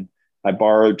 and I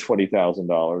borrowed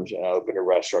 $20,000, and I opened a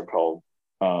restaurant called,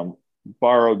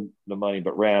 borrowed the money,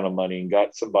 but ran out of money, and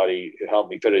got somebody who helped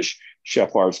me finish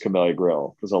Chef R's Camellia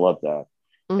Grill, because I love that.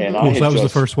 Mm-hmm. And that was the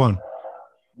first one.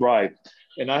 Right.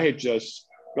 And I had just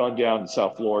gone down to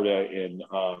South Florida in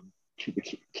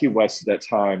Key West at that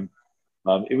time.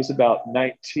 It was about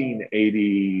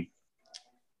 1980.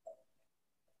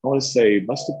 I want to say it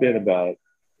must have been about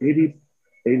 86,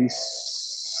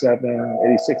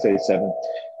 87.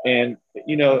 And,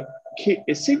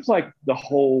 it seems like the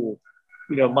whole,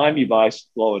 Miami Vice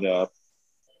blowing up,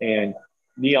 and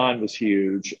neon was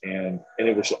huge. And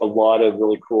it was a lot of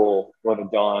really cool going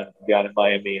down in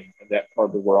Miami and that part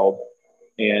of the world.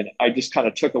 And I just kind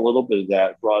of took a little bit of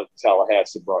that, brought it to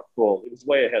Tallahassee, brought cool. It was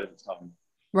way ahead of its time.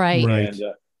 Right.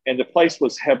 And the place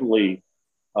was heavily,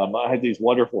 I had these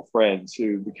wonderful friends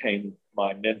who became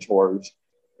my mentors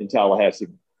in Tallahassee,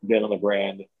 Ben and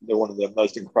LeGrand. They're one of the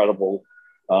most incredible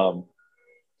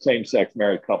same-sex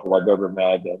married couple I've ever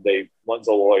met. One's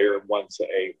a lawyer, one's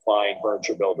a fine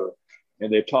furniture builder.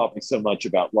 And they've taught me so much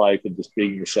about life and just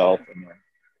being yourself.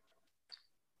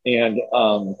 And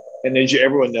as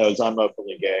everyone knows, I'm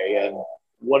openly gay. And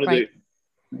one of the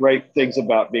great things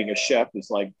about being a chef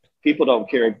is like, people don't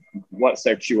care what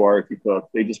sex you are if you cook.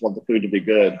 They just want the food to be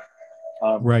good.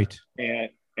 Right.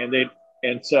 And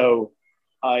so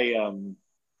I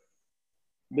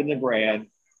been to Grand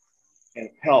and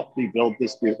helped me build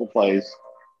this beautiful place.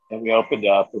 And we opened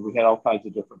up, and we had all kinds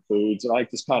of different foods. And I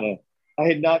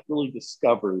had not really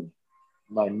discovered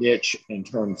my niche in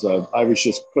terms of, I was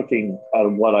just cooking out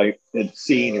of what I had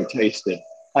seen or tasted.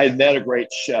 I had met a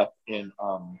great chef in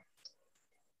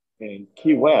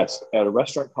Key West at a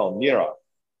restaurant called Mira.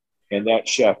 And that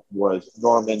chef was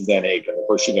Norman Van Aken. Of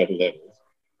course, you know who that is.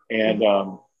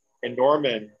 And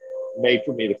Norman made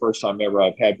for me the first time ever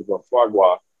I've had before foie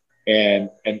gras, and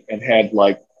had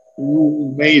like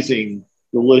amazing,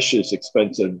 delicious,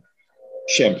 expensive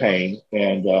champagne.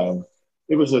 And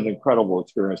it was an incredible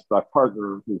experience. My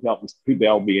partner who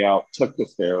bailed me out, took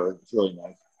us there. It was really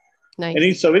nice. Nice. And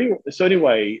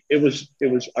anyway, it was.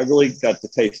 I really got the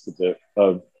taste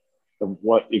of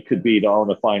what it could be to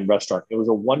own a fine restaurant. It was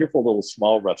a wonderful little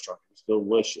small restaurant. It was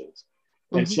delicious.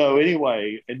 Mm-hmm. And so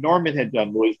anyway, and Norman had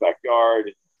done Louis Backyard,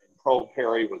 and Pearl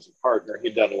Perry was a partner.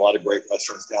 He'd done a lot of great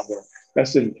restaurants down there.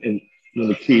 That's in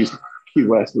the Keys. Key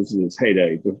West was in its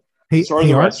heyday. Hey,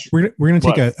 Art, we're going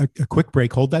to take a quick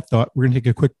break. Hold that thought. We're going to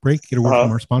take a quick break, get a word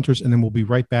from our sponsors, and then we'll be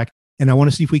right back. And I want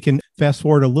to see if we can fast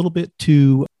forward a little bit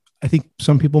to, I think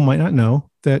some people might not know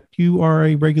that you are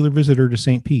a regular visitor to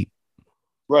St. Pete.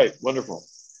 Right. Wonderful.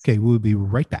 Okay. We'll be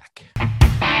right back.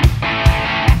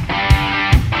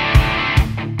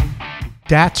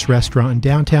 Dat's Restaurant in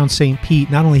downtown St.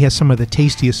 Pete not only has some of the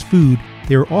tastiest food,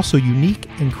 they are also unique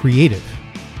and creative.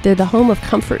 They're the home of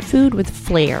comfort food with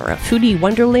flair, a foodie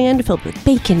wonderland filled with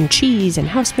bacon, cheese, and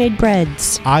house-made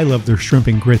breads. I love their shrimp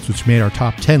and grits, which made our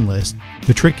top 10 list.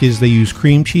 The trick is they use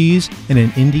cream cheese and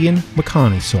an Indian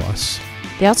makhani sauce.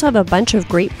 They also have a bunch of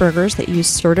great burgers that use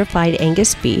certified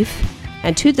Angus beef.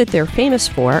 And two that they're famous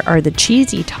for are the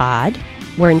Cheesy Todd,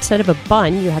 where instead of a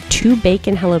bun, you have 2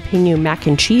 bacon jalapeno mac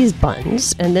and cheese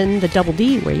buns, and then the Double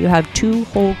D, where you have 2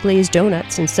 whole glazed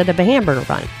donuts instead of a hamburger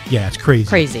bun. Yeah, it's crazy.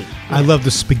 Crazy. I love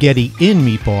the spaghetti in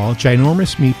meatball,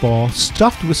 ginormous meatball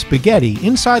stuffed with spaghetti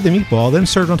inside the meatball, then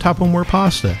served on top of more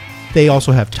pasta. They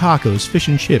also have tacos, fish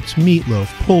and chips, meatloaf,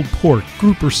 pulled pork,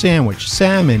 grouper sandwich,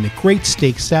 salmon, a great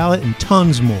steak salad, and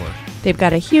tons more. They've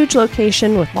got a huge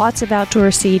location with lots of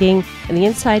outdoor seating, and the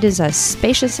inside is as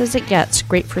spacious as it gets,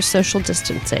 great for social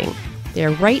distancing. They're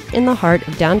right in the heart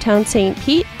of downtown St.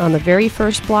 Pete on the very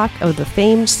first block of the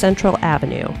famed Central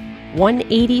Avenue,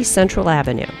 180 Central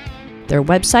Avenue. Their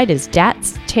website is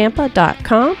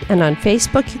datstampa.com, and on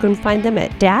Facebook you can find them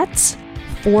at Dats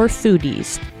for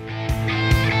Foodies.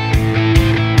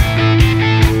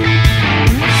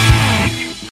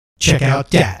 Check out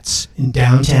Dats in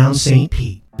downtown St.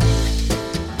 Pete.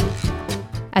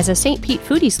 As a St. Pete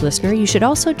Foodies listener, you should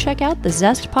also check out the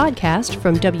Zest podcast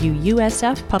from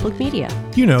WUSF Public Media.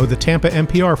 You know, the Tampa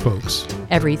NPR folks.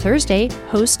 Every Thursday,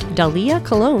 host Dalia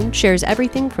Colon shares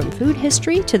everything from food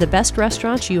history to the best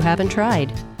restaurants you haven't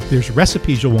tried. There's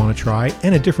recipes you'll want to try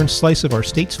and a different slice of our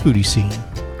state's foodie scene.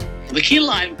 The key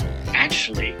lime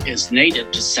actually is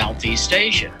native to Southeast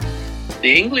Asia.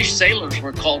 The English sailors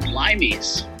were called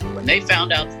limeys when they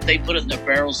found out that they put it in their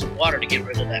barrels of water to get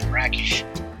rid of that brackish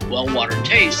well-watered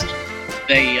taste.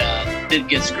 They didn't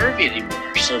get scurvy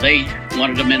anymore, so they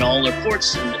wanted them in all their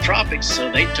ports in the tropics, so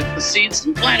they took the seeds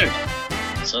and planted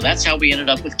them. So that's how we ended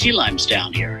up with key limes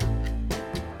down here.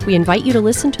 We invite you to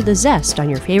listen to The Zest on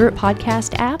your favorite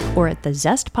podcast app or at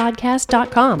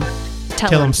thezestpodcast.com.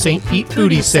 Tell them St. Pete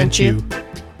Foodies sent you.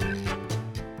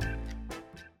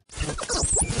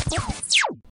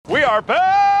 We are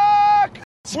back!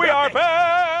 We are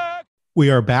back! We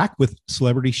are back with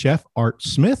celebrity chef Art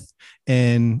Smith.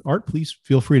 And Art, please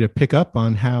feel free to pick up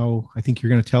on how I think you're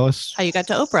going to tell us how you got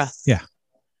to Oprah. Yeah.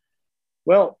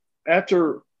 Well,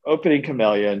 after opening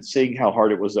Camellia and seeing how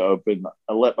hard it was to open,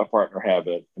 I let my partner have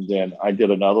it. And then I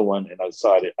did another one and I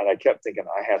decided, and I kept thinking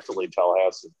I have to leave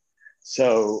Tallahassee.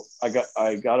 So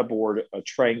I got aboard a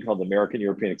train called the American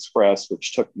European Express,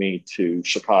 which took me to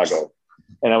Chicago.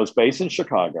 And I was based in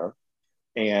Chicago.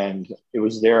 And it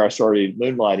was there I started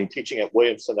moonlighting, teaching at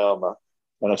Williams-Sonoma,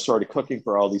 and I started cooking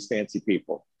for all these fancy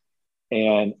people.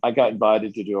 And I got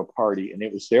invited to do a party, and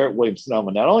it was there at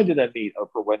Williams-Sonoma. Not only did I meet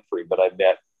Oprah Winfrey, but I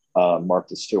met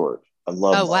Martha Stewart. I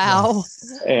love Oh, wow.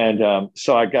 And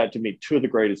so I got to meet 2 of the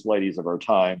greatest ladies of our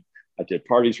time. I did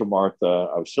parties for Martha.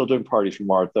 I was still doing parties for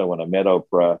Martha when I met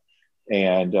Oprah.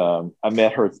 And I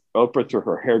met Oprah through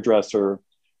her hairdresser.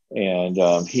 And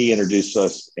he introduced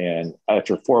us. And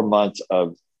after 4 months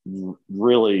of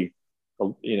really,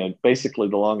 basically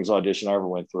the longest audition I ever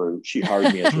went through, she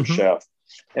hired me as her chef.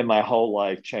 And my whole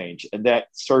life changed. And that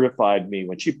certified me,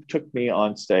 when she took me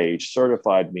on stage,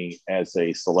 certified me as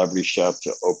a celebrity chef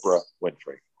to Oprah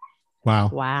Winfrey. Wow.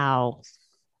 Wow.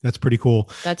 That's pretty cool.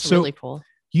 That's really cool.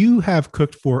 You have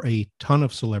cooked for a ton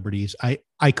of celebrities.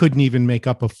 I couldn't even make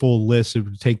up a full list. It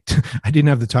would take, I didn't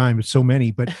have the time. It's so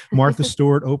many, but Martha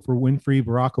Stewart, Oprah Winfrey,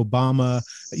 Barack Obama.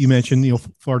 You mentioned,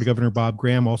 Florida Governor Bob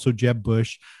Graham, also Jeb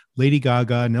Bush, Lady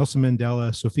Gaga, Nelson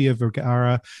Mandela, Sofia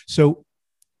Vergara. So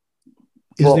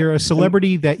is there a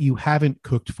celebrity that you haven't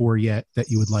cooked for yet that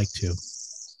you would like to?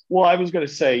 Well, I was going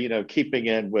to say, keeping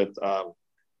in with, are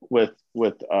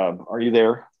you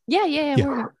there?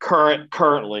 Yeah.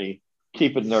 Currently,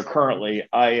 keeping there currently,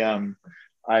 I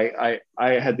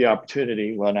had the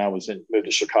opportunity when I was moved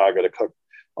to Chicago to cook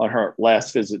on her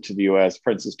last visit to the U.S.,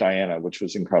 Princess Diana, which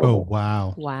was incredible.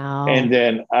 Oh, wow. And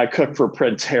then I cooked for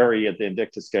Prince Harry at the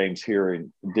Invictus Games here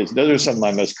in Disney. Those are some of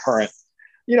my most current.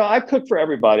 I've cooked for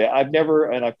everybody. I've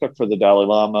cooked for the Dalai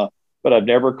Lama, but I've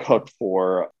never cooked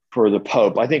for the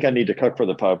Pope. I think I need to cook for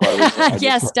the Pope.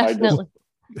 Yes, definitely.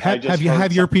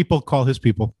 Have your people call his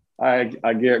people? I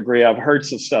agree. I've heard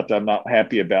some stuff that I'm not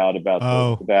happy about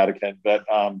the Vatican, but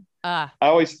I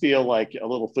always feel like a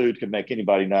little food can make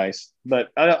anybody nice. But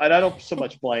I don't so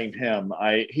much blame him.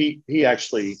 He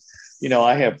actually,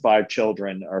 I have 4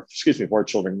 children.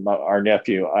 Our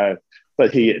nephew.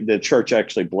 But the church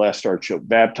actually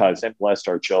baptized and blessed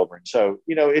our children. So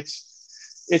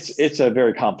it's a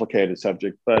very complicated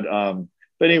subject. But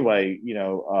anyway,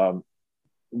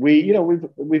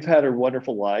 we've had a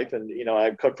wonderful life, and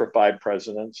I've cooked for 5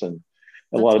 presidents and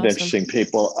a lot of interesting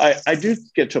people. I do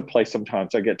get to a place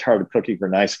sometimes I get tired of cooking for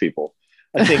nice people.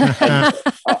 I think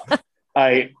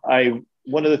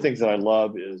one of the things that I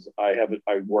love is I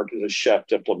work as a chef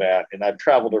diplomat, and I've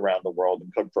traveled around the world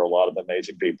and cooked for a lot of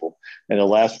amazing people. And the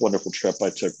last wonderful trip I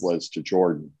took was to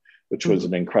Jordan, which was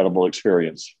an incredible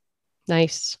experience.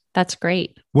 Nice. That's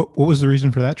great. What was the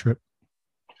reason for that trip?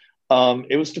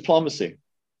 It was diplomacy.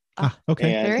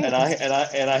 Okay. And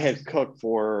I had cooked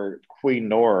for Queen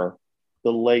Noor,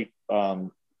 the late the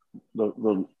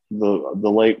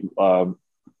late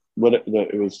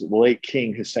it was the late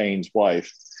King Hussein's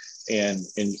wife, and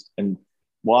in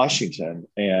Washington,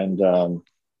 and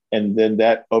then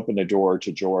that opened the door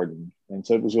to Jordan, and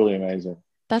so it was really amazing.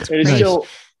 That's great. Go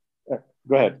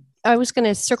ahead. I was going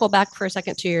to circle back for a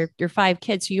second to your 5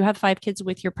 kids. So you have 5 kids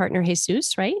with your partner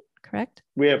Jesus, right? Correct.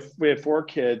 We have 4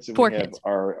 kids. And 4 we kids.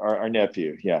 Have our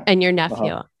nephew. Yeah. And your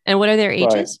nephew. And what are their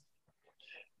ages?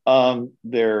 Right.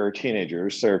 They're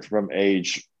teenagers. They're from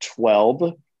age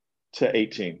 12 to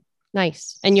 18.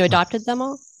 Nice. And you adopted them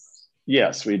all?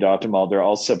 Yes, we adopted them all. They're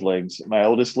all siblings. My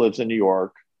oldest lives in New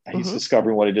York. He's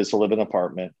discovering what it is to live in an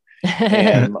apartment.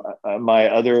 And my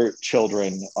other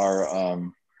children are,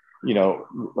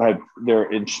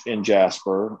 they're in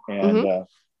Jasper, and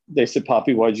they said,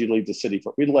 "Poppy, why did you leave the city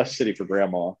for?" We left the city for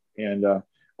Grandma, and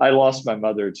I lost my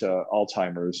mother to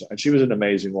Alzheimer's, and she was an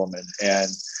amazing woman, and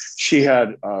she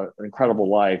had an incredible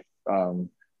life.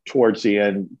 Towards the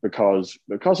end, because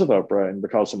of Oprah and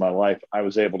because of my life, I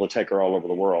was able to take her all over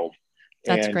the world.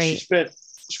 That's and great. She spent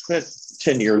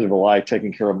 10 years of her life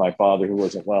taking care of my father, who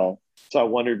wasn't well. So I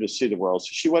wanted her to see the world. So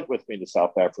she went with me to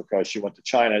South Africa. She went to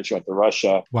China. She went to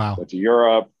Russia. Wow. Went to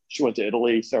Europe. She went to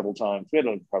Italy several times. We had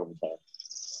an incredible time.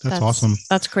 That's awesome.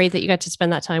 That's great that you got to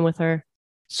spend that time with her.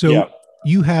 So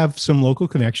you have some local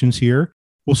connections here.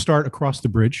 We'll start across the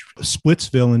bridge,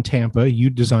 Splitsville in Tampa. You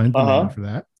designed the name for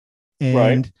that.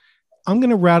 And I'm going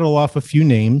to rattle off a few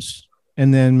names,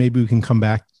 and then maybe we can come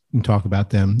back and talk about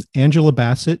them. Angela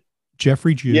Bassett,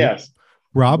 Jeffrey Jew,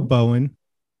 Rob Bowen,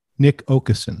 Nick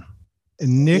Okeson.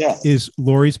 And Nick is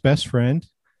Lori's best friend,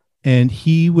 and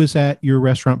he was at your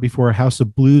restaurant before a House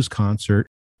of Blues concert,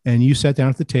 and you sat down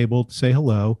at the table to say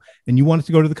hello, and you wanted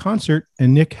to go to the concert,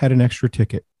 and Nick had an extra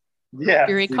ticket. Yeah.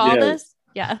 You recall this?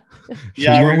 Yeah.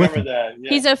 Yeah, I remember that. Yeah.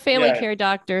 He's a family care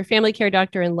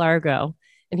doctor in Largo.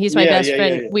 And he's my best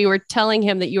friend. We were telling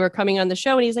him that you were coming on the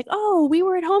show, and he's like, "Oh, we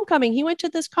were at homecoming. He went to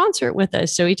this concert with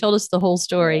us." So he told us the whole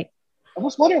story. I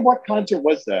was wondering what concert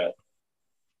was that?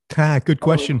 Good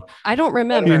question. I don't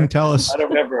remember. He didn't tell us. I don't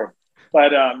remember.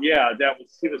 But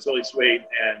he was really sweet.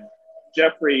 And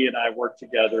Jeffrey and I worked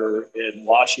together in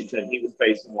Washington. He was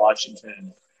based in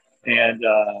Washington. And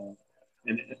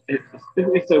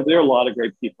so there are a lot of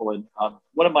great people. And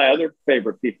one of my other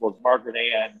favorite people is Margaret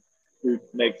Ann, who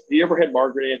makes. You ever had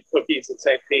Margaret Ann cookies at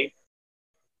St. Pete?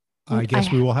 I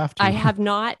guess we will have to. I have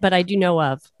not, but I do know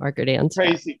of Margaret Ann's.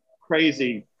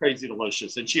 Crazy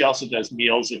delicious. And she also does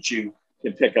meals that you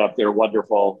can pick up. They're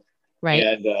wonderful. Right.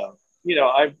 And,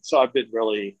 I've been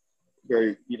really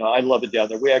very, I love it down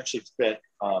there. We actually spent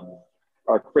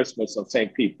our Christmas on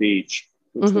St. Pete Beach,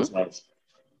 which was nice.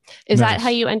 Is that how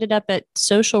you ended up at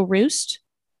Social Roost?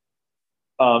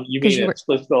 You mean at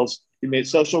Splitsville's? You mean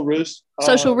Social Roost?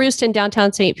 Social Roost in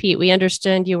downtown St. Pete. We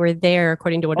understand you were there,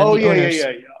 according to one of the owners.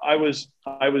 Yeah. I was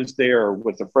there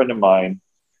with a friend of mine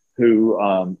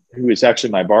who is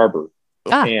actually my barber.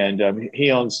 And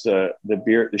he owns the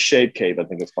Shave Cave, I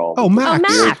think it's called. Oh,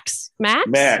 Max.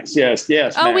 Max,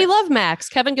 yes. Oh, Max. We love Max.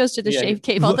 Kevin goes to the Shave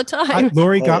Cave all the time.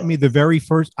 Lori got me the very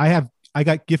first. I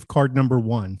got gift card number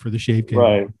 1 for the Shave Cave.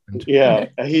 Right. Yeah.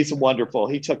 He's wonderful.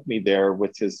 He took me there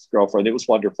with his girlfriend. It was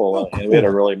wonderful. And we had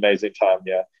a really amazing time.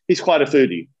 Yeah. He's quite a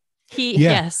foodie.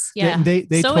 Yes. Yeah. They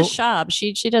is Shab.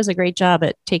 She does a great job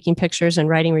at taking pictures and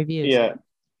writing reviews. Yeah.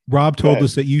 Rob told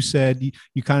us that you said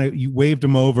you waved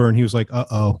him over and he was like,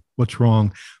 "Uh-oh, what's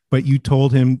wrong?" But you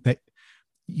told him that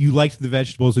you liked the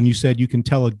vegetables, and you said you can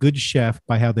tell a good chef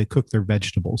by how they cook their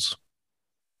vegetables.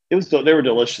 They were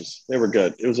delicious. They were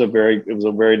good. It was a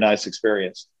very nice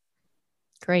experience.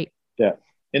 Great. Yeah.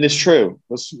 And it's true.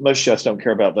 Most chefs don't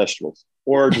care about vegetables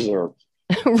or desserts.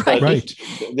 Right.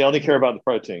 They only care about the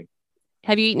protein.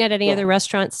 Have you eaten at any other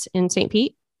restaurants in St.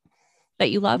 Pete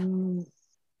that you love?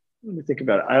 Let me think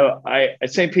about it. I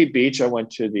at St. Pete Beach, I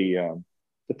went to the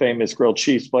famous grilled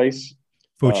cheese place.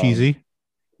 Faux cheesy.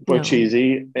 Faux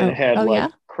cheesy. And it had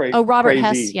Robert crazy,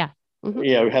 Hess. Yeah. Mm-hmm.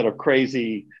 Yeah, we had a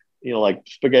crazy, like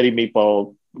spaghetti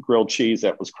meatball grilled cheese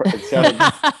that was it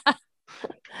sounded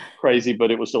crazy,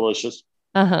 but it was delicious.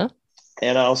 Uh-huh.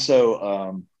 And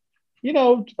also,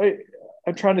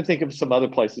 I'm trying to think of some other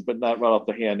places, but not right off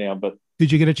the hand now. But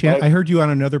did you get a chance? I heard you on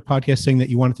another podcast saying that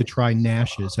you wanted to try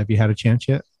Nash's. Have you had a chance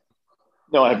yet?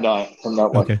 No, I have not. I'm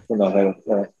not. Okay. I'm not had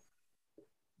it.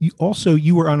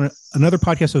 You were on another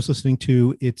podcast I was listening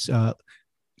to. It's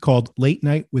called Late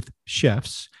Night with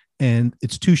Chefs, and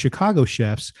it's 2 Chicago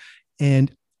chefs.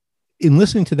 And in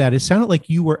listening to that, it sounded like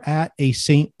you were at in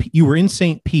St.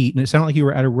 Pete, and it sounded like you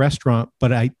were at a restaurant,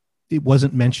 but it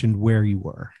wasn't mentioned where you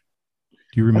were.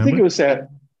 Do you remember? I think it was at.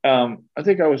 I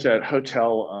think I was at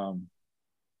Hotel.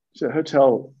 Was it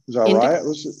Hotel Zaria?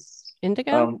 Was it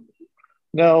Indigo?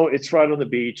 No, it's right on the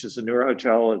beach. It's a newer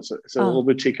hotel. It's a little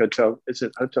boutique hotel. Is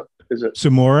it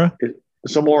Zamora?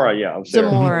 Zamora, yeah. I was there.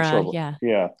 Zamora, yeah.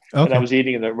 Yeah. Okay. And I was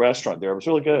eating in the restaurant there. It was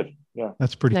really good. Yeah.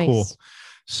 That's pretty Nice. cool.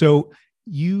 So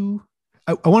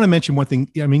I want to mention one thing.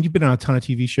 I mean, you've been on a ton of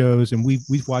TV shows, and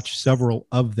we've watched several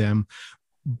of them.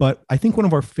 But I think one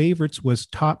of our favorites was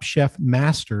Top Chef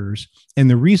Masters. And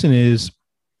the reason is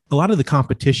a lot of the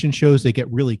competition shows, they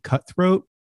get really cutthroat.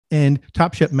 And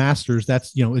Top Chef Masters,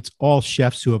 that's, it's all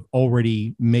chefs who have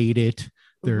already made it.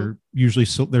 They're usually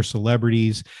they're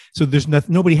celebrities. So there's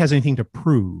nobody has anything to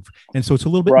prove. And so it's a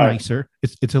little bit nicer.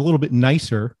 It's a little bit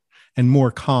nicer and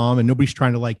more calm, and nobody's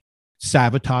trying to like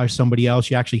sabotage somebody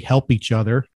else. You actually help each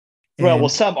other. Well,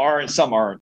 some are and some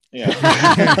aren't.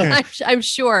 Yeah. I'm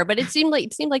sure, but it seemed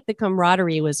like the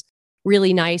camaraderie was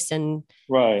really nice and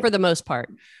for the most part.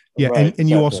 Yeah, right, and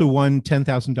you also won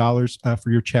 $10,000 for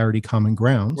your charity, Common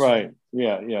Grounds. Right.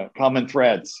 Yeah. Common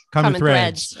Threads. Common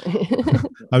Threads.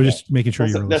 I was just making sure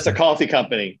that's a coffee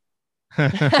company.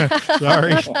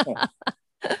 Sorry.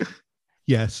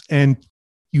 Yes, and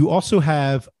you also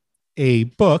have a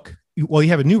book. Well, you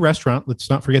have a new restaurant. Let's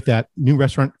not forget that new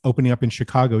restaurant opening up in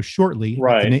Chicago shortly,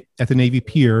 right, at the Navy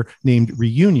Pier, named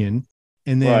Reunion,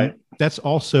 and then that's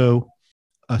also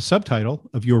a subtitle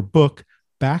of your book,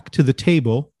 Back to the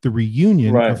Table: The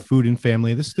Reunion of Food and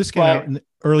Family. This came out in the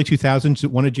early 2000s. It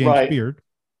won a James Beard.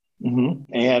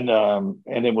 Mm-hmm.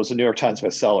 And it was a New York Times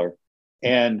bestseller.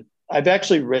 And I've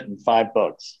actually written 5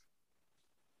 books.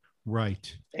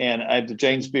 Right. And I have the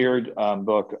James Beard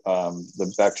book,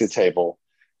 the Back to the Table.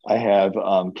 I have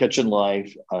Kitchen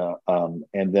Life, and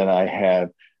then I have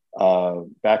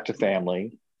Back to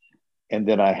Family, and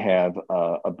then I have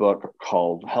a book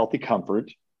called Healthy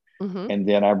Comfort. Mm-hmm. And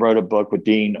then I wrote a book with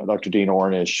Dr. Dean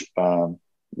Ornish,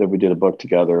 that we did a book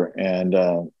together, and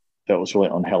that was really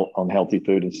on healthy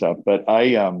food and stuff. But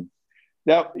I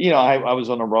was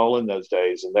on a roll in those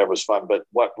days, and that was fun. But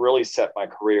what really set my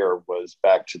career was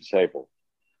Back to the Table.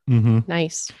 Mm-hmm.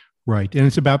 Nice. Right. And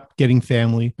it's about getting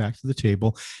family back to the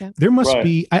table. Yeah. There must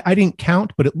be, I didn't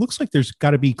count, but it looks like there's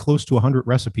got to be close to 100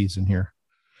 recipes in here.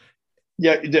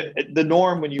 Yeah. The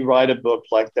norm when you write a book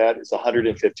like that is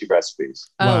 150 recipes.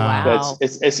 Oh, wow.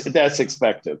 That's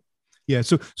expected. Yeah.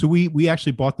 So we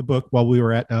actually bought the book while we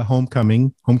were at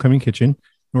Homecoming Kitchen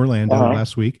in Orlando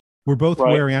last week. We're both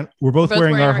wearing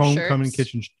our Homecoming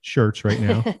Kitchen shirts right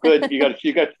now. Good.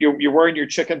 You're wearing your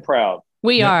chicken proud.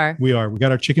 We are. We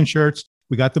got our chicken shirts.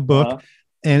 We got the book,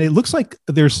 and it looks like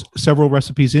there's several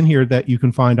recipes in here that you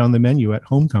can find on the menu at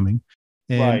Homecoming.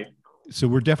 And so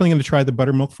we're definitely going to try the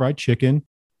buttermilk fried chicken,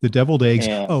 the deviled eggs.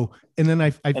 And then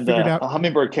I figured out a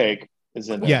hummingbird cake is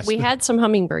in there. Yes, we had some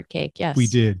hummingbird cake. Yes, we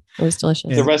did. It was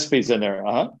delicious. The recipe's in there.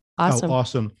 Awesome. Oh,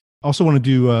 awesome. Also want to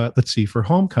do, let's see, for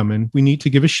Homecoming, we need to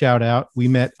give a shout out. We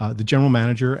met the general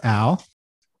manager, Alan.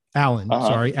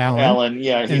 Alan,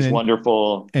 yeah, he's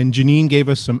wonderful. And Janine gave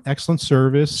us some excellent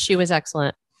service. She was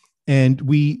excellent. And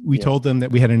we told them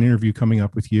that we had an interview coming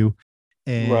up with you.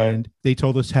 And they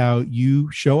told us how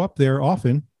you show up there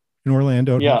often in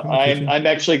Orlando. Yeah, I'm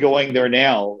actually going there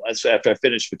now after I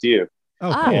finish with you.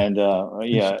 Oh, cool. And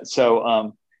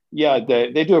so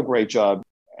they do a great job.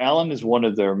 Alan is one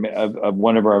of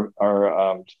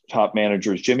our top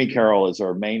managers. Jimmy Carroll is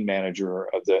our main manager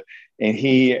and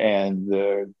he and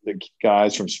the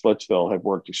guys from Splitsville have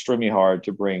worked extremely hard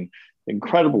to bring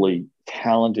incredibly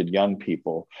talented young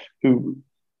people who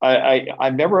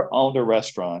I've never owned a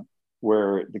restaurant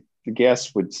where the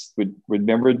guests would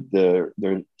remember their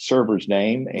server's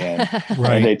name and,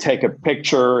 Right. and they take a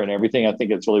picture and everything. I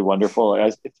think it's really wonderful.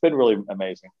 It's been really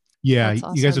amazing. Yeah, That's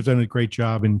awesome. you guys have done a great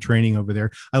job in training over there.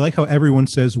 I like how everyone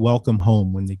says "welcome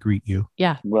home" when they greet you.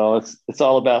 Yeah. Well, it's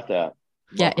all about that.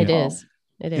 Yeah, Welcome it home. is.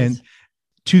 It is. And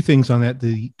two things on that.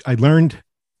 I learned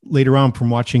later on from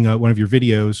watching one of your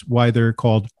videos why they're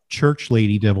called church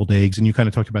lady deviled eggs. And you kind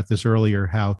of talked about this earlier,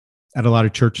 how at a lot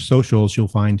of church socials, you'll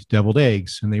find deviled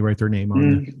eggs and they write their name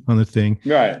on the thing.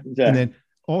 Right. Exactly. And then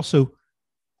also,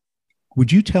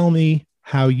 would you tell me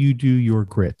how you do your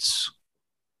grits?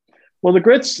 Well, the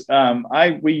grits,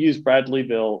 we use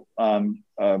Bradleyville,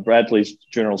 Bradley's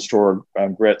General Store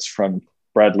grits from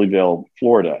Bradleyville,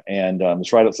 Florida, and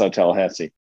it's right outside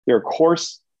Tallahassee. They're a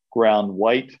coarse ground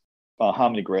white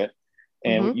hominy grit,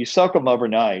 and you soak them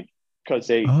overnight because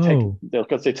they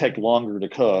take longer to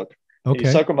cook. Okay.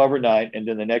 You soak them overnight, and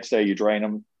then the next day you drain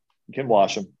them. You can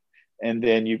wash them, and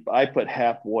then I put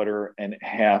half water and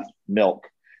half milk,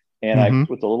 and I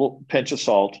with a little pinch of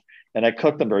salt. And I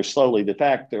cook them very slowly. The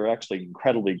fact they're actually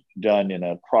incredibly done in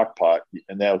a crock pot,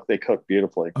 and they cook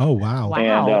beautifully. Oh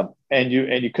wow! And you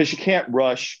because you can't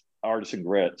rush artisan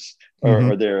grits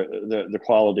or the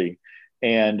quality.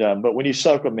 And but when you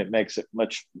soak them, it makes it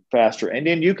much faster. And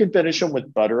then you can finish them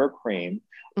with butter or cream.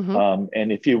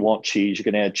 And if you want cheese, you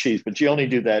can add cheese. But you only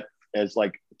do that as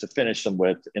like to finish them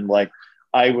with. And like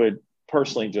I would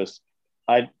personally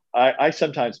I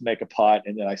sometimes make a pot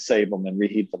and then I save them and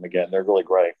reheat them again. They're really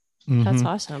great. That's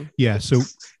awesome. Yeah. So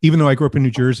even though I grew up in New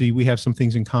Jersey, we have some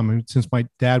things in common. Since my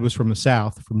dad was from the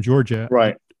South, from Georgia,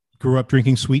 right? Grew up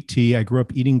drinking sweet tea. I grew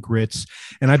up eating grits,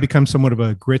 and I become somewhat of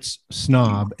a grits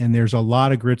snob. And there's a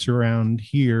lot of grits around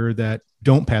here that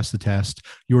don't pass the test.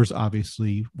 Yours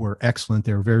obviously were excellent.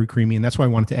 They were very creamy, and that's why I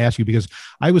wanted to ask you, because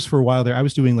I was for a while there. I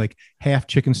was doing like half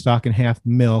chicken stock and half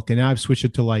milk, and now I've switched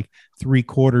it to like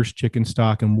 3/4 chicken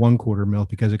stock and 1/4 milk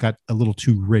because it got a little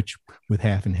too rich with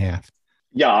half and half.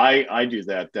 Yeah, I do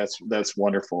that. That's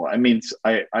wonderful. I mean,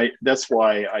 I that's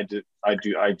why I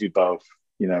do both.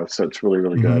 You know, so it's really,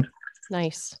 really good.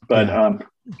 Nice. But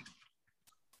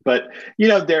but you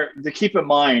know, to keep in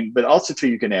mind, but also too,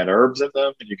 you can add herbs in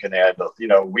them, and you can add, you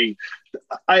know,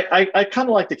 I kind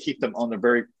of like to keep them on the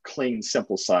very clean,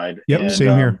 simple side. Yep, and,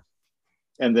 same here.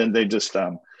 And then they just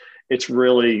it's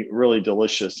really, really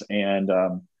delicious, and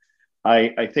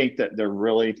I think that they're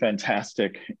really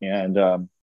fantastic, and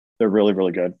they're really,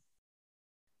 really good.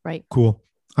 Right. Cool.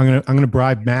 I'm gonna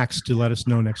bribe Max to let us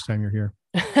know next time you're here.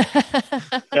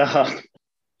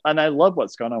 And I love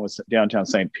what's going on with downtown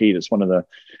St. Pete. It's one of the,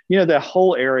 you know, that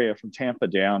whole area from Tampa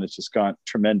down has just gone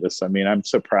tremendous. I mean, I'm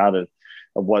so proud of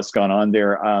what's gone on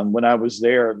there. When I was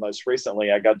there most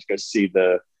recently, I got to go see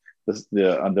the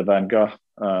Van Gogh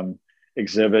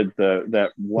exhibit, that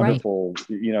wonderful,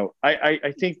 you know,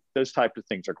 I think those type of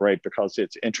things are great because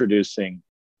it's introducing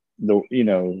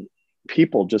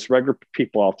people, just regular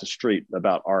people off the street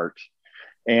about art.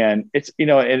 And it's, you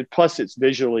know, and plus it's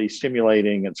visually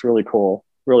stimulating. It's really cool.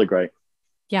 Really great.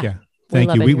 Yeah.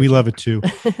 Thank you. We love it too.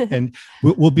 And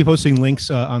we'll be posting links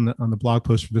on the blog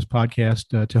post for this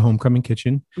podcast to Homecoming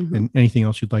Kitchen and anything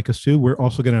else you'd like us to. We're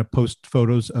also going to post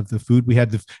photos of the food. We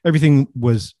had everything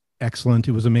was excellent.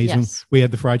 It was amazing. Yes. We had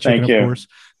the fried chicken, of course.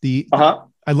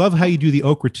 I love how you do the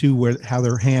okra too, how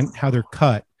they're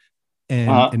cut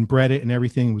and breaded and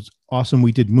everything was awesome.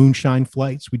 We did moonshine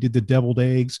flights. We did the deviled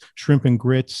eggs, shrimp and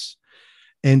grits.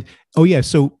 And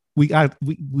so we got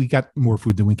more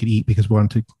food than we could eat because we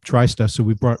wanted to try stuff. So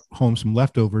we brought home some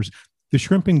leftovers. The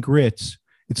shrimp and grits,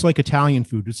 it's like Italian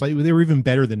food. It's like they were even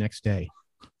better the next day.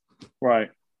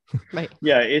 Right.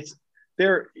 Yeah, it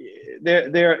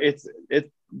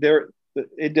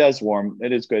does warm.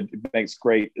 It is good. It makes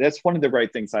great. That's one of the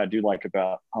great things I do like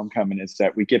about Homecoming is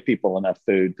that we give people enough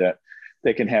food that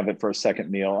they can have it for a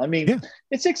second meal. I mean,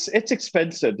 it's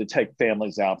expensive to take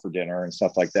families out for dinner and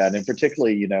stuff like that. And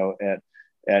particularly, you know,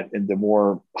 in the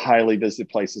more highly visited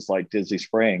places like Disney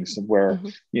Springs where,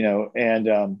 you know,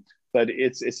 and, but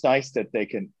it's nice that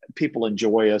people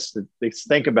enjoy us, that they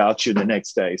think about you the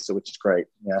next day. So which is great.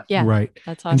 Yeah. Right.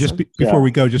 That's awesome. And just before we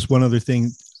go, just one other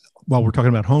thing while we're talking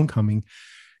about Homecoming,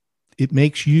 it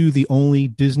makes you the only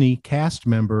Disney cast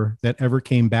member that ever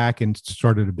came back and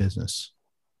started a business.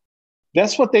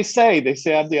 That's what they say. They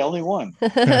say I'm the only one.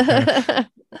 Isn't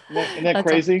that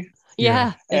crazy?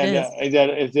 Yeah,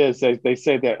 it is. They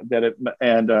say that,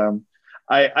 and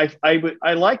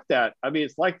I like that. I mean,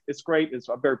 it's great.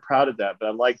 I'm very proud of that. But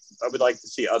I would like to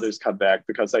see others come back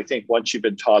because I think once you've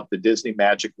been taught the Disney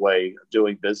magic way of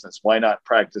doing business, why not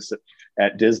practice it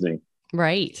at Disney?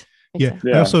 Right.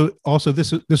 Exactly. Yeah. Also,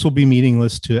 this will be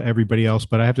meaningless to everybody else,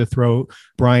 but I have to throw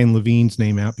Brian Levine's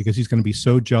name out because he's going to be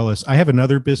so jealous. I have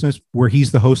another business where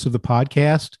he's the host of the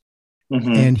podcast,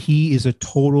 and he is a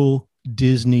total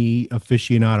Disney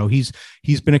aficionado.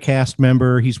 He's been a cast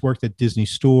member. He's worked at Disney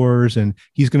stores, and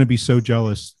he's going to be so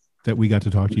jealous that we got to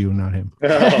talk to you and not him.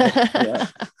 Yeah.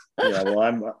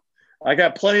 Well, I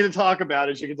got plenty to talk about,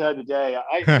 as you can tell today.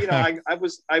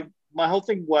 My whole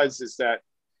thing is that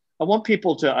I want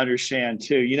people to understand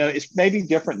too, it's maybe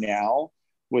different now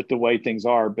with the way things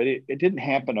are, but it didn't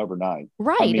happen overnight.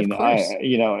 Right. I mean, of course.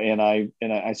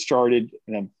 I started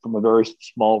from a very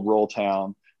small rural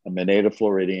town. I'm a native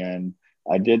Floridian.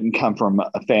 I didn't come from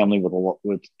a family with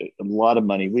a lot of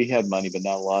money. We had money, but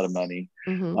not a lot of money.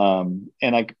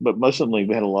 But mostly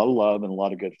we had a lot of love and a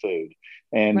lot of good food.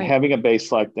 And having a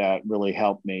base like that really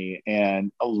helped me.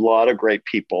 And a lot of great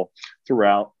people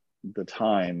throughout the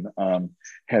time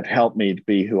have helped me to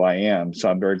be who I am. So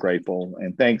I'm very grateful.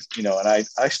 And thanks, and I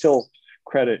still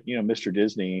credit, Mr.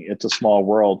 Disney, It's a Small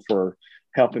World, for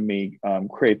helping me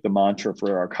create the mantra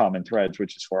for our common threads,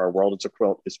 which is, for our world is a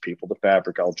quilt, is people the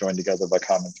fabric, all joined together by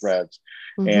common threads.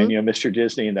 And, Mr.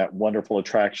 Disney and that wonderful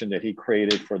attraction that he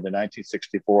created for the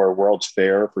 1964 World's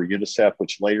Fair for UNICEF,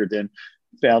 which later then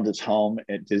found its home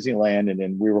at Disneyland. And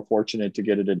then we were fortunate to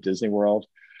get it at Disney World.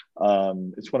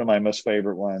 It's one of my most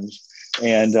favorite ones.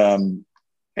 And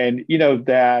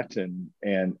that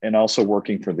and also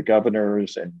working for the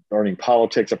governors and learning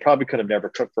politics. I probably could have never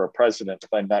cooked for a president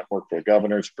if I not worked for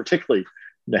governors, particularly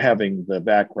having the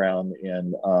background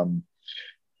in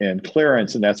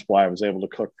clearance. And that's why I was able to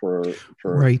cook for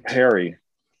Harry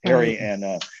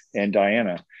and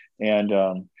Diana.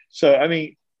 And so, I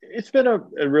mean, it's been a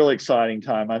really exciting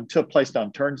time. I'm to a place now,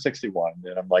 I'm turned 61,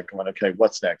 and I'm like going, okay,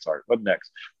 what's next, Art? What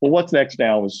next? Well, what's next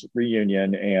now is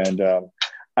reunion. And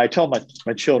I told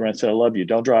my children, I said, I love you.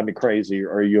 Don't drive me crazy,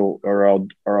 or I'll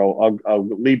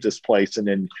leave this place, and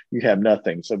then you have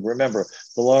nothing. So remember,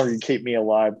 the longer you keep me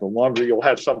alive, the longer you'll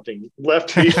have something left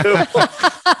to you.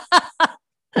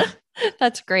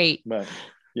 That's great. But,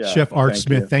 Chef Art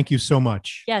Smith, thank you so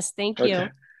much. Yes, thank you. Okay.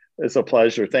 It's a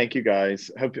pleasure. Thank you,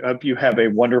 guys. Hope you have a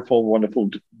wonderful,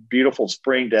 wonderful, beautiful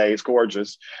spring day. It's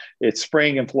gorgeous. It's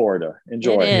spring in Florida.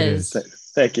 Enjoy. It is.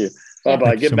 Thank you.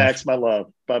 Bye-bye. Give Max my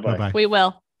love. Bye-bye. Bye-bye. We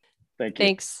will. Thank you.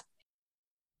 Thanks.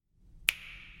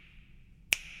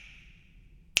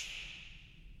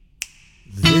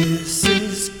 This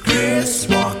is Chris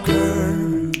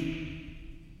Walker,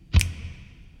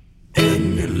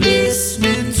 and you're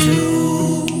listening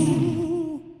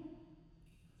to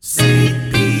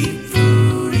St. Pete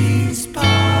Foodies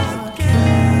Podcast.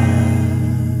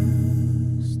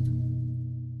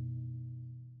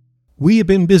 We have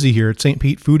been busy here at St.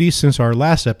 Pete Foodies since our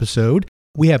last episode.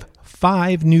 We have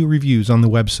 5 new reviews on the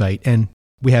website, and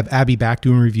we have Abby back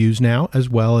doing reviews now, as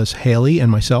well as Haley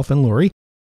and myself and Lori.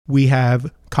 We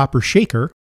have Copper Shaker.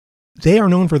 They are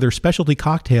known for their specialty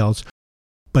cocktails,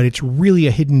 but it's really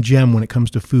a hidden gem when it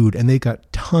comes to food, and they've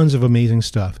got tons of amazing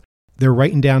stuff. They're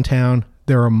right in downtown.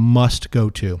 They're a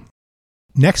must-go-to.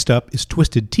 Next up is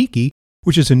Twisted Tiki,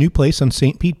 which is a new place on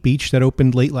St. Pete Beach that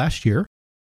opened late last year.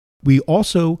 We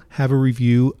also have a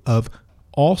review of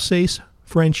Alsace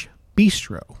French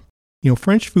Bistro.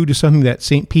 French food is something that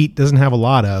St. Pete doesn't have a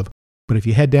lot of, but if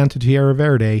you head down to Tierra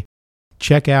Verde,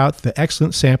 check out the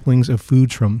excellent samplings of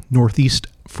foods from Northeast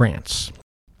France.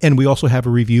 And we also have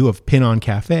a review of Pinon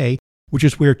Cafe, which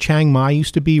is where Chiang Mai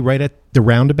used to be, right at the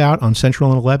roundabout on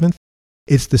Central and 11th.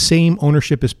 It's the same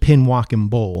ownership as Pin Wok and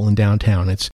Bowl in downtown.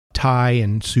 It's Thai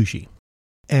and sushi.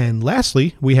 And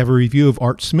lastly, we have a review of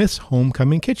Art Smith's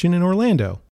Homecoming Kitchen in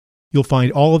Orlando. You'll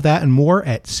find all of that and more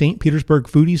at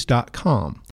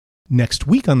stpetersburgfoodies.com. Next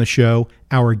week on the show,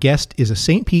 our guest is a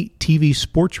St. Pete TV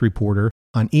sports reporter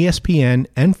on ESPN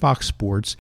and Fox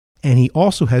Sports, and he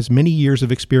also has many years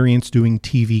of experience doing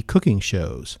TV cooking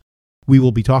shows. We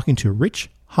will be talking to Rich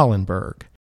Hollenberg.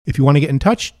 If you want to get in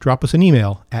touch, drop us an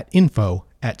email at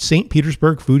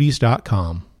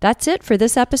info@stpetersburgfoodies.com. That's it for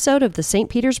this episode of the St.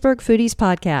 Petersburg Foodies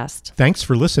Podcast. Thanks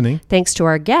for listening. Thanks to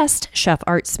our guest, Chef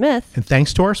Art Smith. And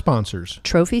thanks to our sponsors,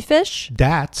 Trophy Fish,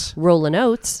 Dats, Rollin'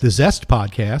 Oats, The Zest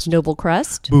Podcast, Noble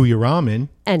Crust, Booyah Ramen,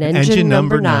 and Engine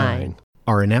Number 9.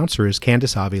 Our announcer is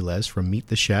Candice Aviles from Meet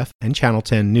the Chef and Channel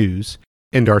 10 News,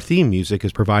 and our theme music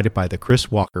is provided by the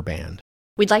Chris Walker Band.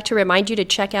 We'd like to remind you to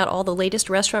check out all the latest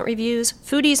restaurant reviews,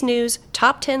 foodies news,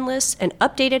 top 10 lists, and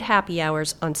updated happy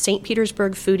hours on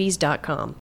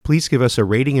stpetersburgfoodies.com. Please give us a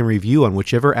rating and review on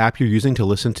whichever app you're using to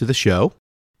listen to the show.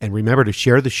 And remember to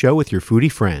share the show with your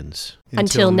foodie friends.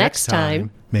 Until next time,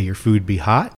 may your food be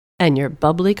hot and your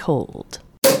bubbly cold.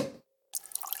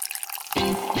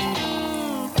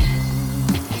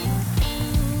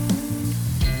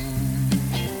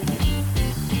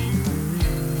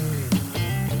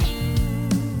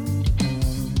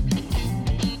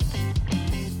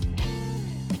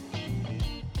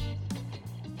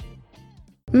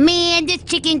 Man, this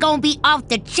chicken gonna be off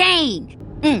the chain.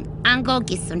 I'm gonna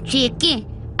get some chicken.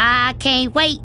 I can't wait.